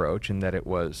this approach in that it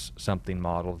was something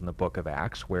modeled in the book of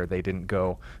Acts, where they didn't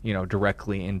go,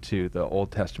 directly into the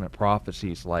Old Testament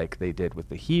prophecies like they did with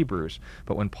the Hebrews.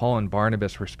 But when Paul and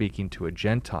Barnabas were speaking to a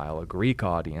Gentile, a Greek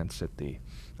audience at the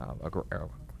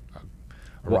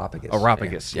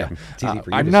Arophagus. Yeah. It's easy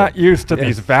for you I'm to not say. used to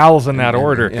these vowels in that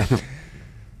order. Yeah.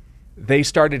 They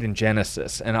started in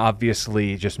Genesis, and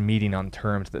obviously just meeting on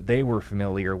terms that they were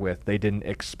familiar with, they didn't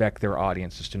expect their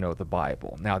audiences to know the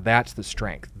Bible. Now, that's the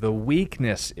strength. The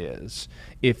weakness is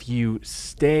if you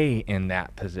stay in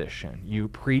that position, you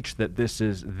preach that this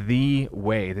is the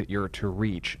way that you're to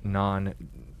reach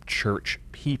non-church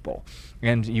people,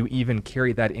 and you even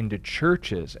carry that into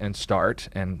churches and start,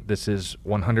 and this is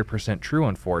 100% true,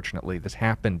 unfortunately, this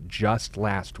happened just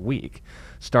last week,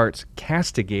 starts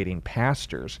castigating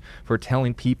pastors for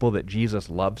telling people that Jesus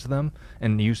loves them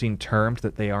and using terms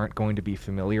that they aren't going to be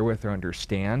familiar with or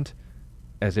understand,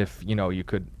 as if, you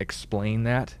could explain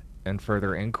that and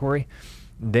further inquiry.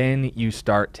 Then you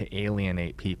start to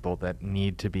alienate people that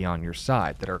need to be on your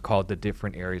side, that are called to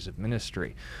different areas of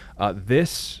ministry.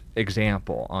 This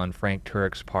example on Frank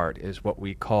Turek's part is what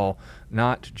we call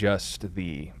not just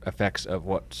the effects of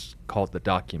what's called the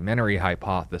documentary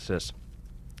hypothesis,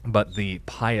 but the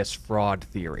pious fraud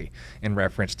theory in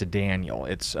reference to Daniel.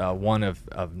 It's one of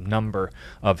a number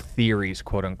of theories,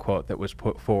 quote unquote, that was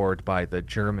put forward by the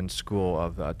German school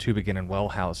of Tübingen and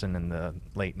Wellhausen in the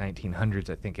late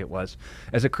 1900s, I think it was,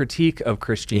 as a critique of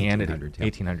Christianity.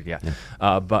 1800, yeah.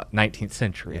 But 19th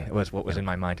century was what was in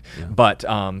my mind. Yeah. But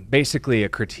basically a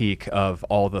critique of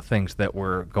all the things that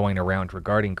were going around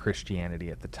regarding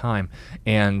Christianity at the time,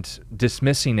 and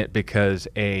dismissing it because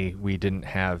A, we didn't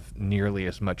have nearly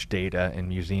as much data and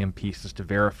museum pieces to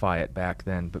verify it back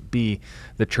then, but B,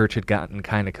 the church had gotten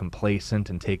kind of complacent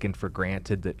and taken for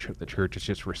granted that the church is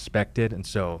just respected, and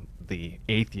so the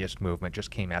atheist movement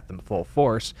just came at them full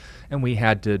force, and we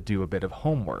had to do a bit of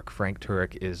homework. Frank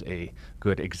Turek is a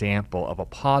good example of a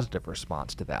positive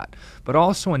response to that, but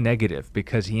also a negative,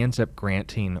 because he ends up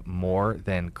granting more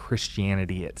than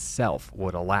Christianity itself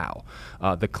would allow.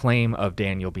 The claim of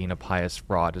Daniel being a pious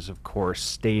fraud is, of course,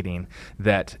 stating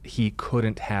that he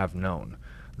couldn't have known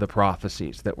the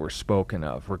prophecies that were spoken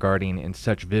of regarding in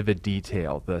such vivid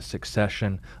detail the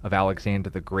succession of Alexander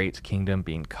the Great's kingdom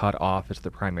being cut off as the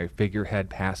primary figurehead,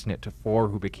 passing it to 4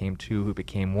 who became 2 who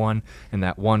became 1, and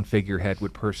that one figurehead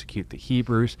would persecute the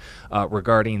Hebrews,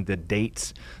 regarding the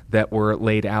dates that were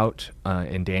laid out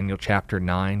in Daniel chapter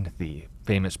 9, the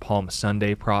famous Palm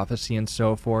Sunday prophecy and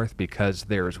so forth, because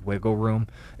there's wiggle room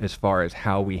as far as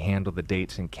how we handle the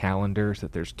dates and calendars,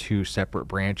 that there's two separate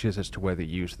branches as to whether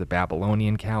you use the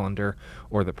Babylonian calendar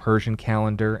or the Persian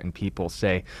calendar, and people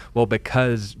say, well,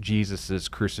 because Jesus'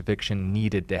 crucifixion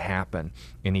needed to happen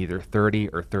in either 30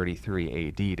 or 33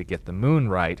 AD to get the moon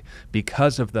right,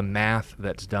 because of the math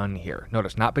that's done here.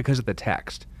 Notice, not because of the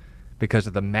text, because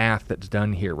of the math that's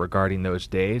done here regarding those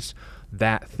days,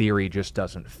 that theory just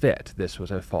doesn't fit. This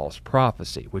was a false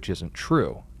prophecy, which isn't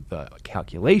true. The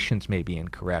calculations may be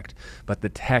incorrect, but the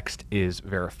text is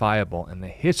verifiable, and the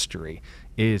history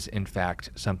is, in fact,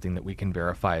 something that we can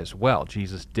verify as well.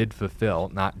 Jesus did fulfill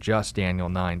not just Daniel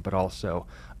 9, but also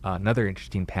another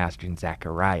interesting passage in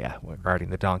Zechariah regarding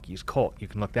the donkey's colt. You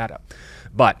can look that up.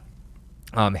 But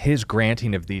his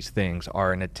granting of these things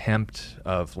are an attempt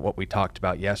of what we talked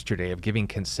about yesterday, of giving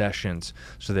concessions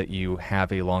so that you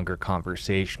have a longer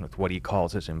conversation with what he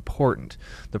calls as important.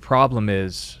 The problem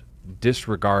is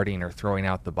disregarding or throwing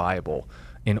out the Bible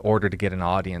in order to get an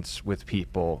audience with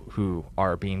people who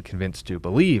are being convinced to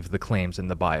believe the claims in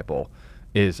the Bible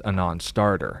is a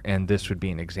non-starter, and this would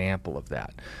be an example of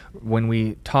that. When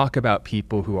we talk about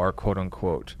people who are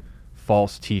quote-unquote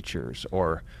false teachers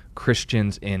or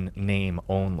Christians in name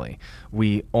only,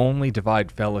 we only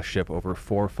divide fellowship over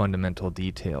four fundamental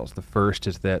details. The first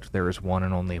is that there is one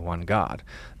and only one God.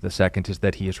 The second is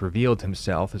that he has revealed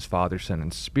himself as Father, Son,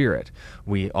 and Spirit.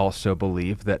 We also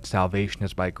believe that salvation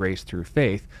is by grace through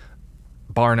faith,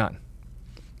 bar none.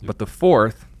 But the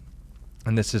fourth,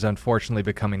 and this is unfortunately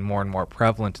becoming more and more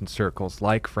prevalent in circles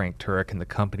like Frank Turek and the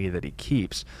company that he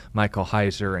keeps, Michael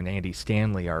Heiser and Andy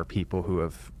Stanley are people who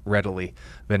have readily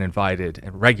been invited,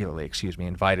 and regularly,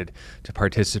 invited to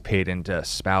participate and to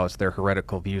espouse their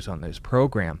heretical views on this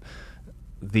program.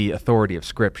 The authority of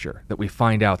Scripture, that we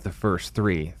find out the first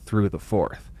three through the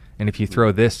fourth. And if you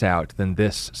throw this out, then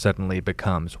this suddenly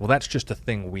becomes, well, that's just a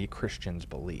thing we Christians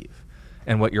believe.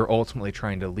 And what you're ultimately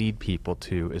trying to lead people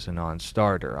to is a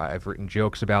non-starter. I've written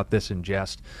jokes about this in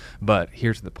jest, but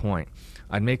here's the point.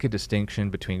 I'd make a distinction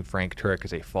between Frank Turek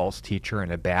as a false teacher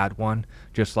and a bad one,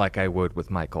 just like I would with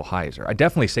Michael Heiser. I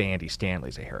definitely say Andy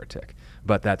Stanley's a heretic,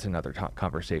 but that's another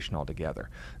conversation altogether.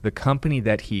 The company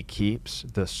that he keeps,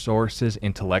 the sources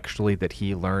intellectually that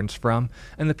he learns from,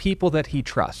 and the people that he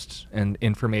trusts and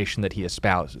information that he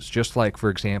espouses, just like, for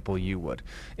example, you would.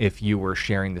 If you were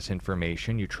sharing this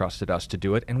information, you trusted us to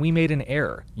do it, and we made an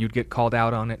error. You'd get called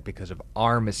out on it because of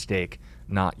our mistake,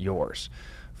 not yours.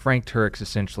 Frank Turek's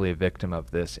essentially a victim of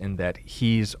this in that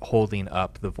he's holding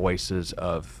up the voices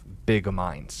of big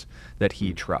minds that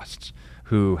he trusts,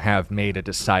 who have made a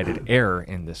decided error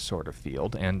in this sort of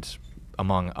field, and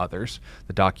among others,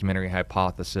 the documentary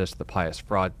hypothesis, the pious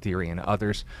fraud theory, and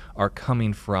others are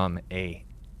coming from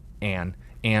an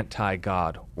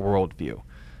anti-God worldview.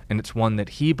 And it's one that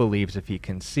he believes if he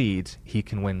concedes, he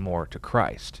can win more to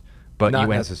Christ. But not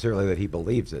necessarily that he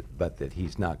believes it, but that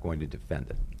he's not going to defend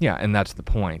it. Yeah, and that's the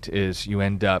point, is you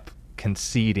end up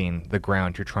conceding the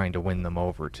ground you're trying to win them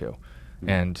over to. Mm-hmm.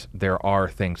 And there are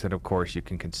things that, of course, you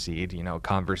can concede,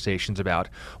 conversations about,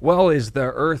 well, is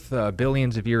the Earth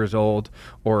billions of years old,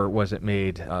 or was it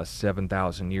made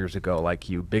 7,000 years ago, like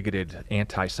you bigoted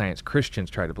anti-science Christians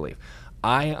try to believe?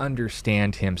 I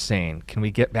understand him saying, can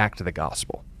we get back to the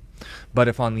gospel? But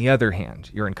if, on the other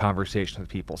hand, you're in conversation with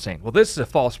people saying, well, this is a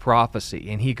false prophecy,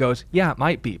 and he goes, yeah, it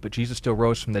might be, but Jesus still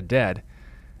rose from the dead.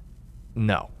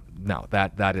 No,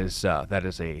 that is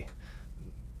a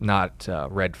not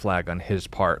red flag on his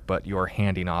part, but you're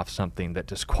handing off something that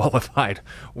disqualified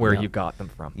where you got them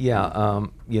from. Yeah,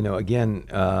 again,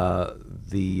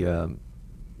 the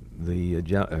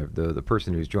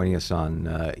person who's joining us on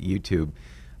YouTube,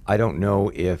 I don't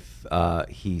know if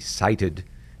he cited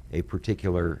a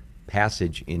particular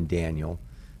passage in Daniel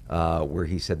where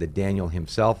he said that Daniel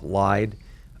himself lied,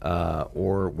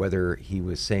 or whether he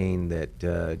was saying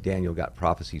that Daniel got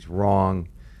prophecies wrong,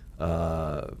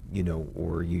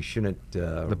 or you shouldn't.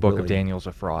 The book of Daniel's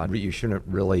a fraud. You shouldn't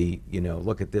really,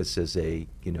 look at this as a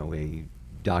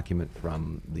document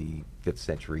from the 5th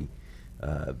century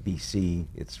BC.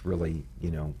 It's really,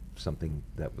 something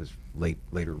that was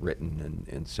later written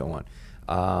and so on.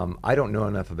 I don't know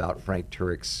enough about Frank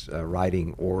Turek's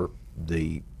writing or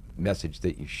the message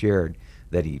that you shared,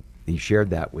 that he shared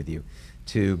that with you,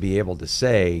 to be able to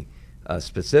say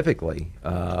specifically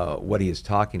what he is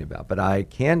talking about. But I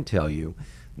can tell you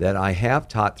that I have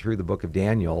taught through the book of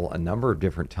Daniel a number of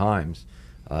different times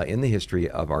in the history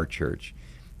of our church.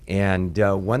 And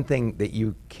one thing that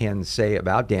you can say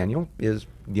about Daniel is,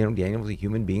 Daniel was a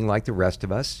human being like the rest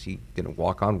of us. He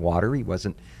walk on water. He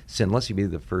wasn't sinless. He'd be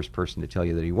the first person to tell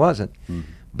you that he wasn't.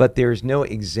 But there's no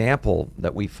example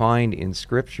that we find in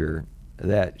Scripture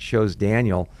that shows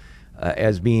Daniel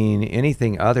as being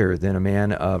anything other than a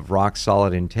man of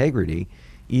rock-solid integrity,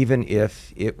 even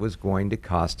if it was going to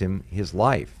cost him his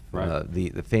life. Right.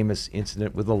 The famous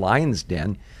incident with the lion's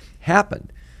den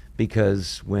happened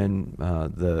because when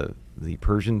the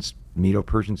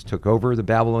Medo-Persians took over the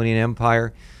Babylonian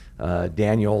Empire,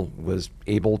 Daniel was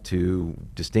able to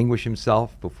distinguish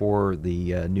himself before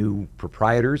the new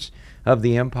proprietors of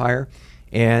the empire.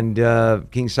 And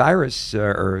King Cyrus,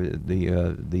 or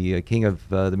the king of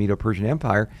the Medo-Persian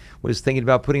Empire, was thinking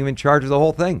about putting him in charge of the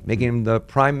whole thing, making him the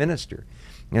prime minister.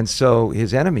 And so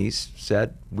his enemies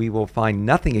said, we will find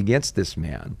nothing against this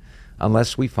man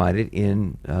unless we find it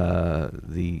in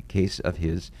the case of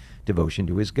his devotion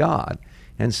to his God.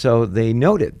 And so they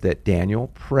noted that Daniel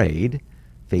prayed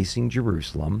facing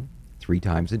Jerusalem 3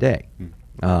 times a day.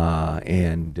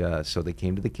 So they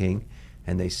came to the king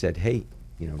and they said, hey,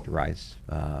 Darius,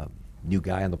 new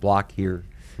guy on the block here,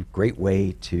 great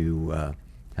way to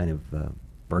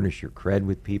burnish your cred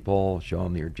with people, show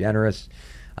them you're generous.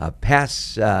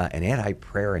 Pass an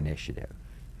anti-prayer initiative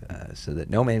so that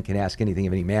no man can ask anything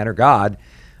of any man or God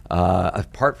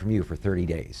apart from you for 30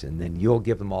 days. And then you'll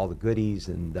give them all the goodies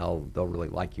and they'll really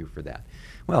like you for that.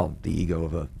 Well, the ego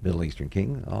of a Middle Eastern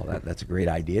king, that's a great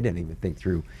idea. Didn't even think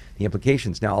through the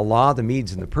implications. Now, a law of the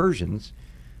Medes and the Persians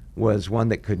was one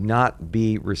that could not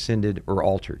be rescinded or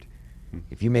altered.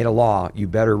 If you made a law, you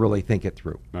better really think it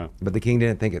through. But the king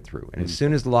didn't think it through. And as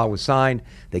soon as the law was signed,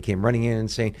 they came running in and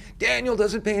saying, Daniel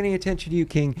doesn't pay any attention to you,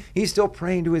 king. He's still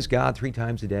praying to his God 3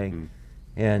 times a day.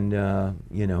 And,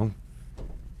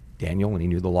 Daniel, when he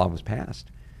knew the law was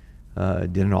passed,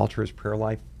 didn't alter his prayer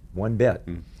life one bit.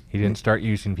 He didn't start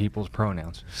using people's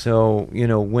pronouns. So,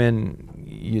 when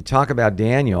you talk about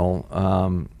Daniel,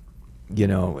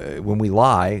 when we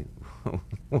lie,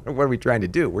 what are we trying to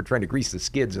do? We're trying to grease the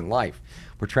skids in life.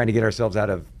 We're trying to get ourselves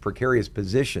out of precarious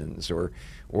positions,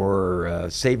 or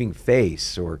saving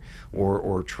face,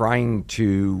 or trying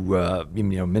to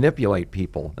manipulate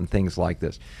people and things like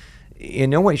this.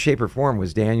 In no way, shape, or form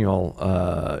was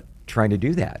Daniel trying to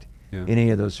do that in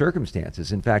any of those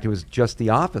circumstances. In fact, it was just the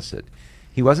opposite.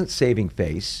 He wasn't saving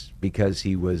face because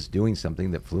he was doing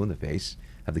something that flew in the face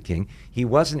of the king. He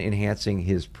wasn't enhancing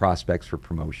his prospects for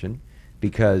promotion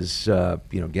because,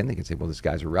 again, they can say, well, this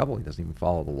guy's a rebel. He doesn't even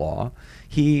follow the law.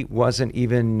 He wasn't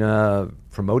even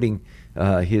promoting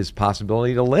his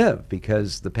possibility to live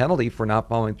because the penalty for not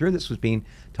following through this was being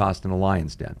tossed in a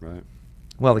lion's den. Right.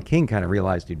 Well, the king kind of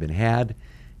realized he'd been had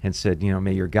and said,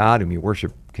 may your God, whom you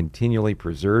worship, continually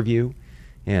preserve you.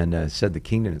 And said the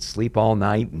king didn't sleep all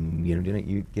night and didn't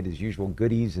you get his usual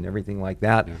goodies and everything like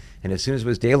that. And as soon as it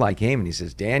was daylight came, and he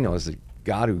says, Daniel, is the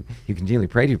God who you continually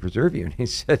pray to preserve you? And he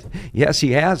said, yes,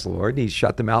 he has, Lord. And he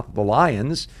shut the mouth of the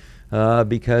lions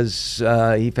because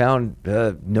he found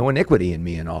no iniquity in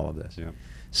me in all of this.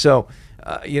 So,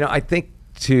 I think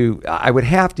I would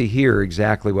have to hear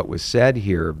exactly what was said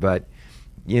here, but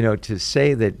to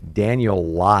say that Daniel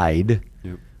lied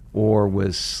or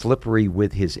was slippery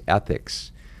with his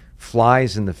ethics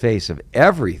flies in the face of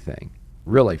everything,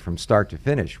 really, from start to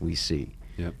finish we see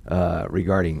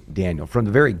regarding Daniel. From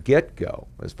the very get-go,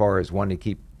 as far as wanting to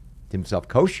keep himself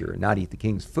kosher and not eat the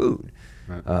king's food,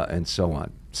 and so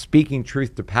on. Speaking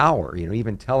truth to power,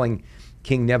 even telling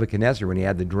King Nebuchadnezzar when he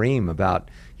had the dream about,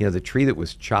 the tree that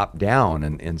was chopped down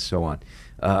and so on.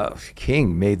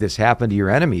 King, may this happen to your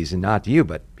enemies and not to you,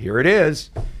 but here it is.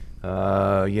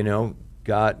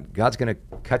 God's going to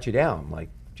cut you down, like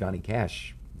Johnny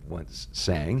Cash once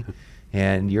sang,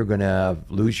 and you're going to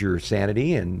lose your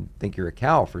sanity and think you're a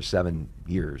cow for 7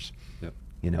 years.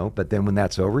 But then when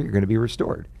that's over, you're going to be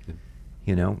restored.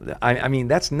 I mean,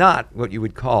 that's not what you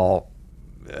would call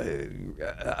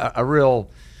a real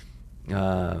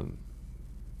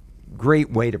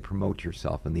great way to promote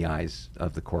yourself in the eyes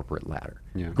of the corporate ladder.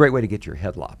 Great way to get your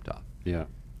head lopped off.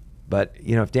 But,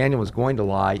 if Daniel was going to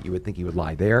lie, you would think he would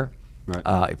lie there.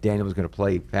 If Daniel was going to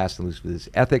play fast and loose with his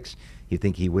ethics, you'd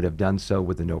think he would have done so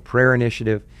with the no prayer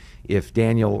initiative. If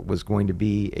Daniel was going to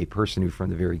be a person who from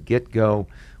the very get-go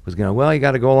was going to, you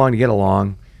got to go along to get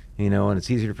along, and it's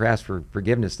easier to ask for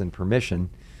forgiveness than permission,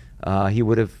 he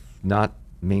would have not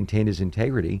maintained his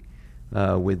integrity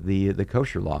with the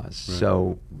kosher laws.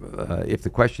 So if the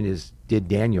question is, did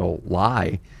Daniel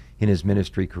lie in his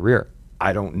ministry career?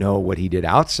 I don't know what he did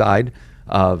outside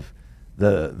of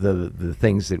the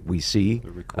things that we see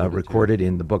recorded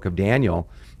in the book of Daniel,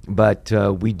 but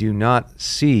we do not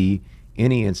see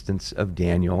any instance of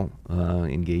Daniel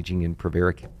engaging in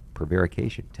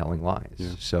prevarication, telling lies. Yeah.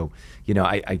 So,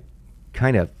 I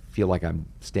kind of feel like I'm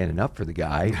standing up for the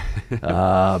guy,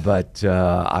 but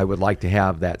I would like to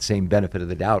have that same benefit of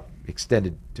the doubt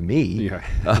extended to me.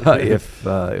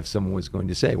 If someone was going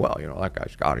to say, well, that guy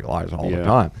Scotty lies all the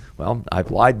time. Well,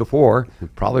 I've lied before,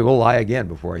 probably will lie again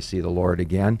before I see the Lord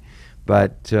again,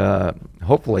 but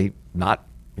hopefully not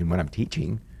when I'm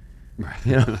teaching. Right.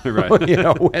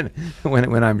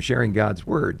 When I'm sharing God's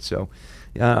word. So,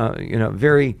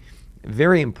 very,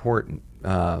 very important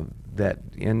that,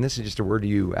 and this is just a word to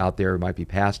you out there, it might be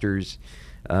pastors,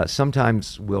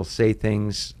 sometimes we'll say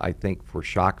things, I think, for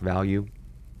shock value,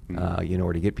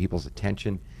 or to get people's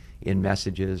attention in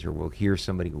messages, or we'll hear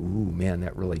somebody, ooh, man,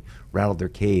 that really rattled their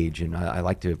cage, and I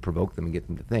like to provoke them and get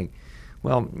them to think.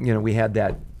 Well, we had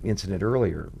that incident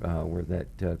earlier where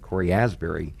that Corey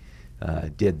Asbury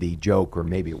did the joke, or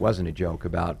maybe it wasn't a joke,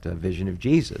 about a vision of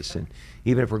Jesus. And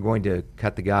even if we're going to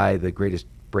cut the guy the greatest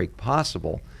break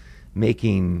possible,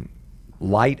 making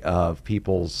light of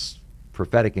people's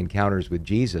prophetic encounters with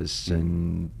Jesus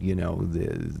and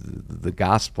the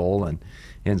gospel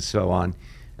and so on,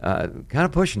 kind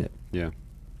of pushing it. Yeah.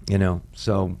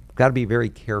 So got to be very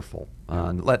careful.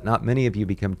 Let not many of you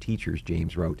become teachers,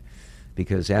 James wrote,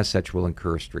 because as such will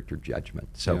incur stricter judgment.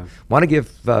 So want to give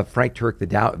Frank Turk the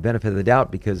benefit of the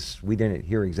doubt, because we didn't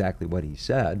hear exactly what he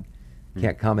said.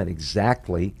 Can't comment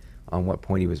exactly on what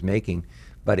point he was making.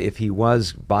 But if he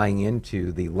was buying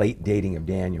into the late dating of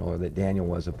Daniel, or that Daniel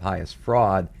was a pious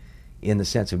fraud in the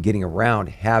sense of getting around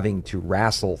having to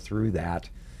wrestle through that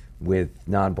with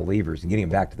non-believers and getting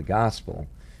them back to the gospel,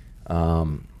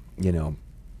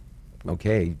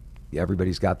 okay,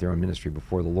 everybody's got their own ministry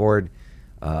before the Lord.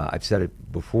 I've said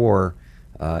it before,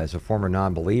 as a former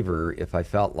non-believer, if I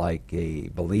felt like a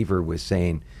believer was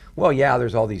saying, well, yeah,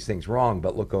 there's all these things wrong,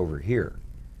 but look over here,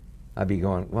 I'd be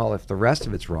going, well, if the rest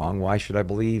of it's wrong, why should I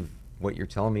believe what you're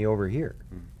telling me over here?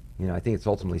 I think it's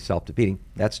ultimately self-defeating.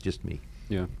 That's just me.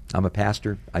 Yeah. I'm a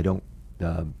pastor. I don't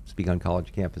speak on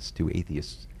college campus to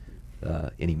atheists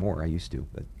anymore. I used to.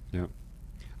 But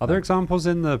Are there examples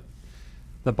in the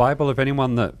Bible of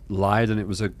anyone that lied and it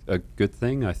was a good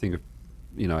thing? I think of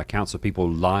accounts of people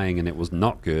lying and it was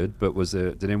not good, but was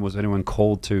anyone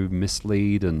called to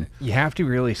mislead? And you have to be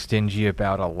really stingy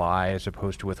about a lie as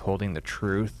opposed to withholding the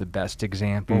truth. The best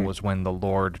example was when the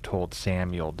Lord told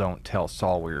Samuel, don't tell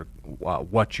Saul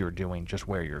what you're doing, just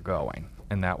where you're going.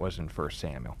 And that was in 1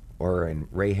 Samuel. Or in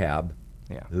Rahab,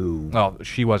 well,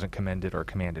 she wasn't commended or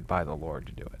commanded by the Lord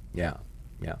to do it. Yeah.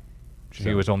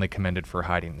 She was only commended for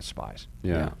hiding the spies.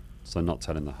 Yeah. So not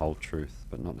telling the whole truth,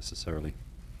 but not necessarily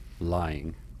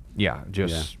lying.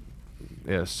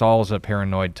 Saul's a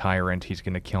paranoid tyrant. He's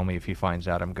going to kill me if he finds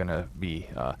out I'm going to be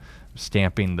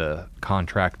stamping the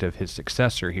contract of his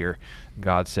successor here.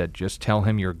 God said, just tell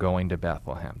him you're going to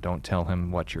Bethlehem. Don't tell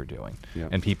him what you're doing.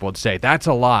 And people would say, that's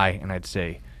a lie. And I'd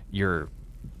say,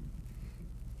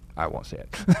 I won't say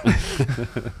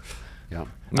it.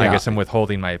 I guess I'm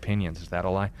withholding my opinions. Is that a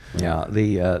lie? Yeah.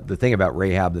 The thing about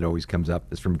Rahab that always comes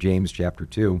up is from James chapter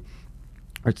 2.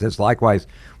 It says, likewise,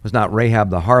 was not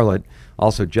Rahab the harlot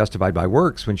also justified by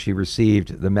works when she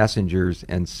received the messengers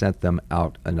and sent them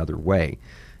out another way?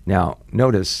 Now,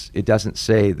 notice it doesn't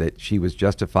say that she was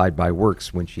justified by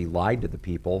works when she lied to the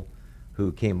people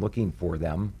who came looking for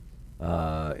them.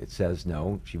 It says,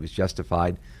 no, she was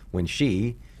justified when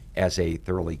she, as a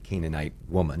thoroughly Canaanite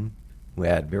woman, who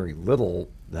had very little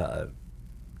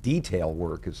detail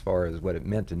work as far as what it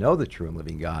meant to know the true and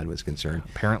living God was concerned.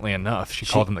 Apparently enough. She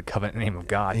called him the covenant name of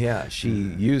God. Yeah, she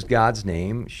used God's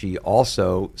name. She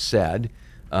also said,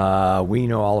 we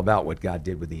know all about what God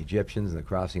did with the Egyptians and the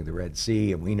crossing of the Red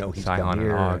Sea, and we know he's come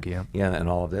here. And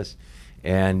all of this.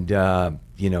 And,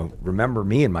 remember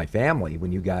me and my family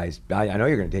when you guys, I know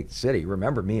you're going to take the city.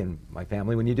 Remember me and my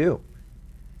family when you do.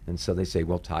 And so they say,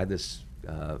 well, tie this,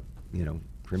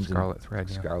 crimson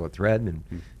scarlet thread, and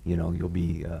you'll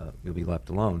be left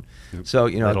alone. So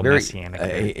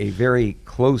a very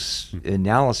close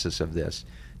analysis of this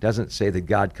doesn't say that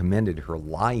God commended her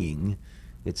lying.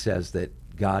 It says that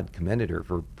God commended her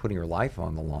for putting her life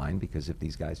on the line, because if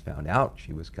these guys found out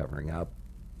she was covering up,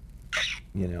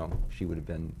 she would have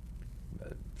been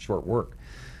short work.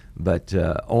 But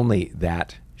only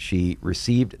that she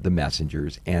received the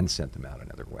messengers and sent them out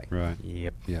another way. Right.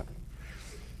 Yep.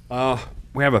 Yeah.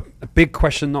 We have a big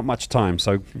question, not much time,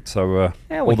 so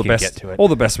all the best. Get to it. All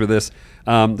the best with this.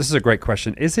 This is a great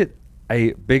question. Is it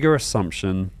a bigger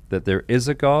assumption that there is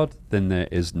a God than there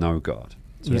is no God?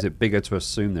 So is it bigger to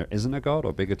assume there isn't a God,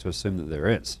 or bigger to assume that there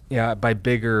is? Yeah, by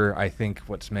bigger, I think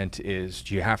what's meant is,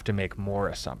 do you have to make more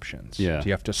assumptions? Yeah, Do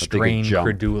you have to a bigger strain jump.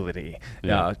 credulity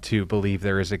Yeah. to believe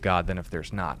there is a God than if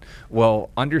there's not? Well,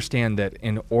 understand that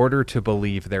in order to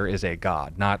believe there is a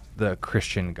God, not the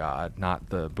Christian God, not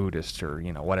the Buddhist or,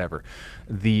 whatever,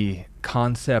 the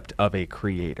concept of a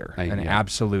creator, an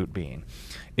absolute being,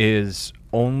 is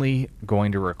only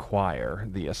going to require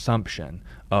the assumption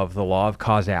of the law of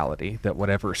causality, that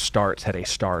whatever starts had a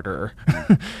starter,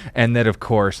 and that, of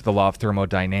course, the law of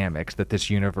thermodynamics, that this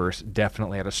universe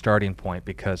definitely had a starting point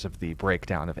because of the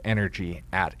breakdown of energy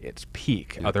at its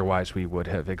peak. Otherwise, we would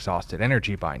have exhausted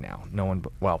energy by now. No one,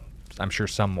 well, I'm sure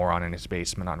some moron in his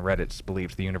basement on Reddit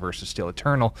believes the universe is still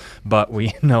eternal, but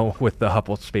we know with the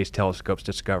Hubble Space Telescope's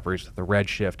discoveries of the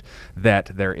redshift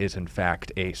that there is in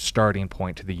fact a starting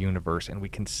point to the universe, and we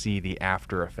can see the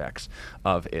after effects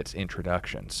of its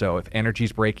introduction. So if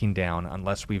energy's breaking down,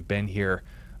 unless we've been here,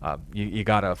 you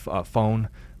got a phone,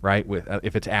 right? With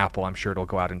if it's Apple, I'm sure it'll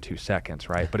go out in 2 seconds,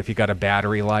 right? But if you got a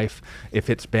battery life, if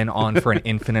it's been on for an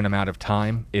infinite amount of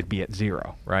time, it'd be at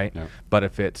 0, right? Yeah. But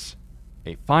if it's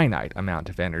a finite amount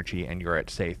of energy and you're at,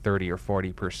 say, 30 or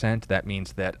 40%, that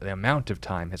means that the amount of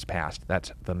time has passed.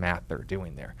 That's the math they're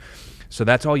doing there. So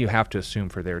that's all you have to assume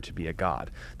for there to be a God,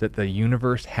 that the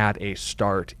universe had a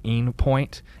starting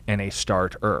point and a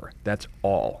starter. That's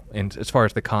all. And as far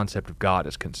as the concept of God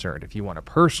is concerned, if you want a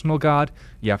personal God,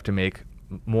 you have to make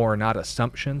more, not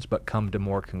assumptions, but come to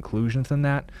more conclusions than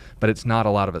that. But it's not a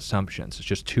lot of assumptions. It's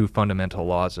just 2 fundamental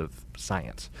laws of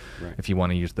science, if you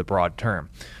want to use the broad term.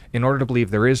 In order to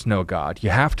believe there is no God,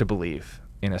 you have to believe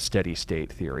in a steady state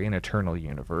theory, an eternal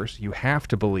universe. You have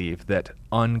to believe that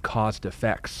uncaused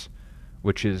effects,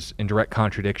 which is in direct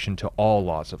contradiction to all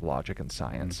laws of logic and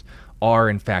science, are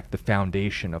in fact the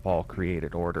foundation of all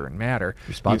created order and matter.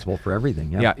 Responsible for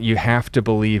everything, Yeah, you have to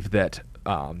believe that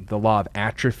the law of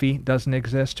atrophy doesn't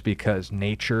exist because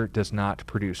nature does not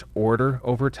produce order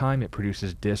over time. It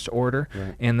produces disorder.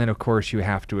 Right. And then, of course, you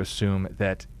have to assume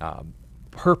that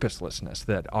purposelessness,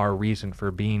 that our reason for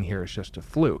being here is just a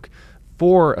fluke.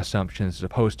 4 assumptions as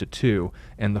opposed to 2,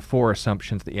 and the 4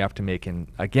 assumptions that you have to make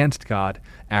against God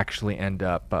actually end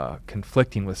up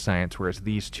conflicting with science, whereas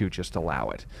these 2 just allow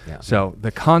it. Yeah. So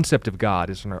the concept of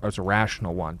God is a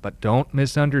rational one, but don't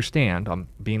misunderstand. I'm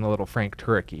being a little Frank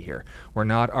Turkey here. We're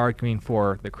not arguing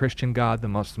for the Christian God, the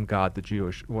Muslim God, the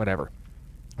Jewish, whatever.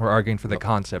 We're arguing for the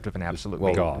concept of an absolute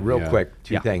being. God. Real Yeah. quick,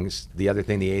 2 Yeah. things. The other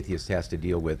thing the atheist has to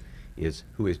deal with is,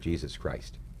 who is Jesus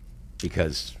Christ?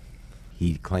 Because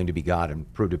he claimed to be God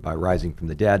and proved it by rising from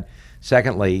the dead.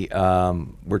 Secondly,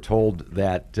 we're told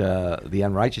that the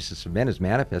unrighteousness of men is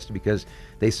manifested because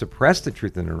they suppress the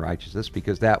truth in unrighteousness,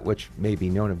 because that which may be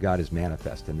known of God is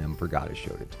manifest in them, for God has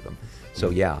showed it to them. So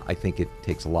yeah, I think it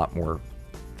takes a lot more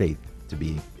faith to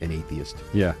be an atheist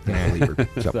Yeah. than a believer.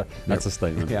 So, That's a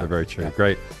statement. Yeah. Very true. Yeah.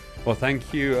 Great. Well,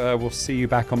 thank you. We'll see you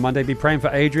back on Monday. Be praying for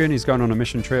Adrian. He's going on a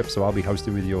mission trip, so I'll be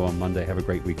hosting with you on Monday. Have a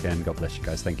great weekend. God bless you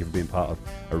guys. Thank you for being part of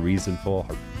A Reason for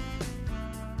Hope.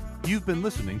 You've been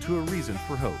listening to A Reason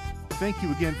for Hope. Thank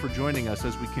you again for joining us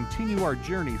as we continue our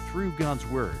journey through God's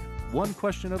Word, one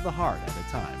question of the heart at a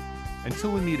time. Until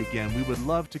we meet again, we would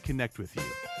love to connect with you.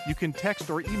 You can text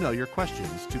or email your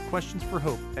questions to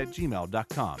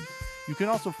questionsforhope@gmail.com. You can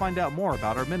also find out more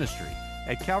about our ministry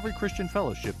at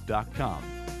calvarychristianfellowship.com.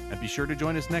 And be sure to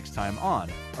join us next time on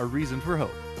A Reason for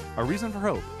Hope. A Reason for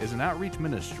Hope is an outreach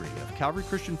ministry of Calvary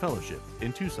Christian Fellowship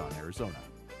in Tucson, Arizona.